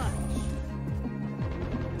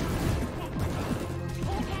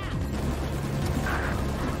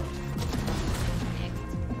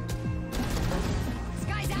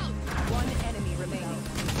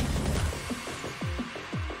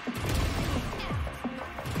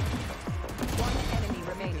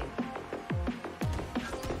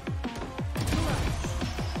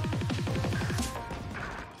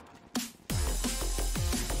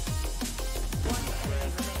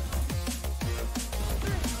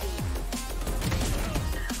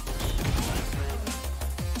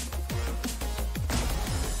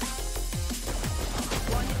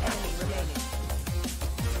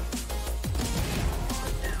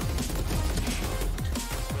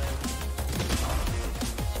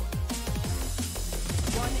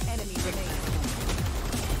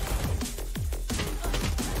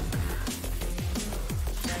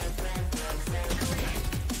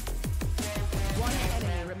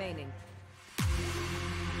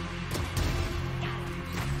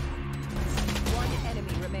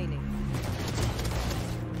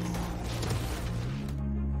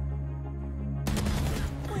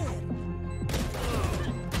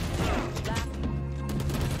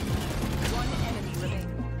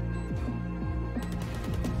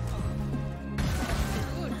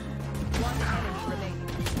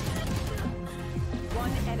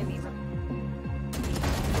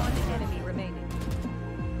 One enemy remaining.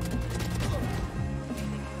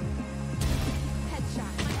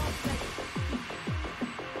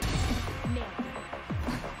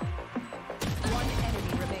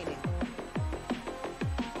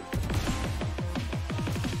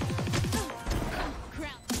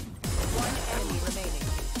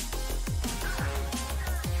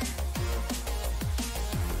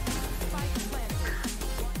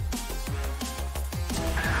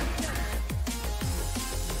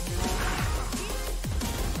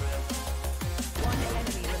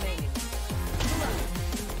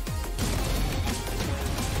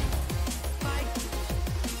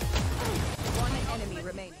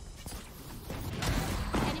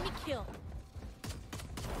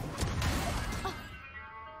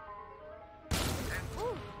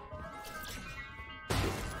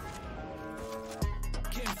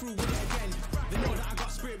 through with it again. They know that I got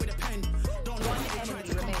spirit with a pen. Don't know why they try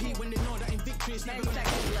to compete when they know that in victory it's never gonna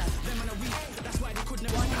end. Them on a week, that's why they could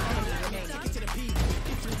never take it to the peak.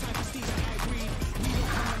 Different type of steeds I agree. We don't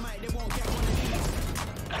come to mic, they won't get one of these.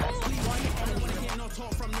 I don't wanna hear no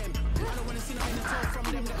talk from them. I don't wanna see nothing talk from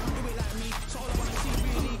them that can do it like me. So all I wanna see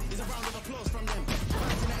really is a round of applause from them.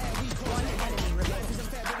 Hands in the air, we call it again. Life isn't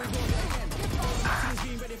fair, but we roll it again. All the teams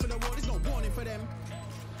being ready for the war, there's no warning for them.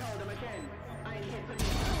 Tell them again. I ain't here for me.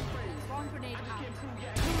 Bomb grenade out.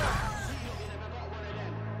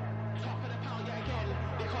 Top of the pound, yeah, again.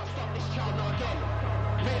 They can't stop this child, not again.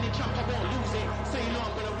 Reigning champ, I won't lose it. Say no,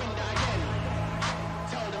 I'm gonna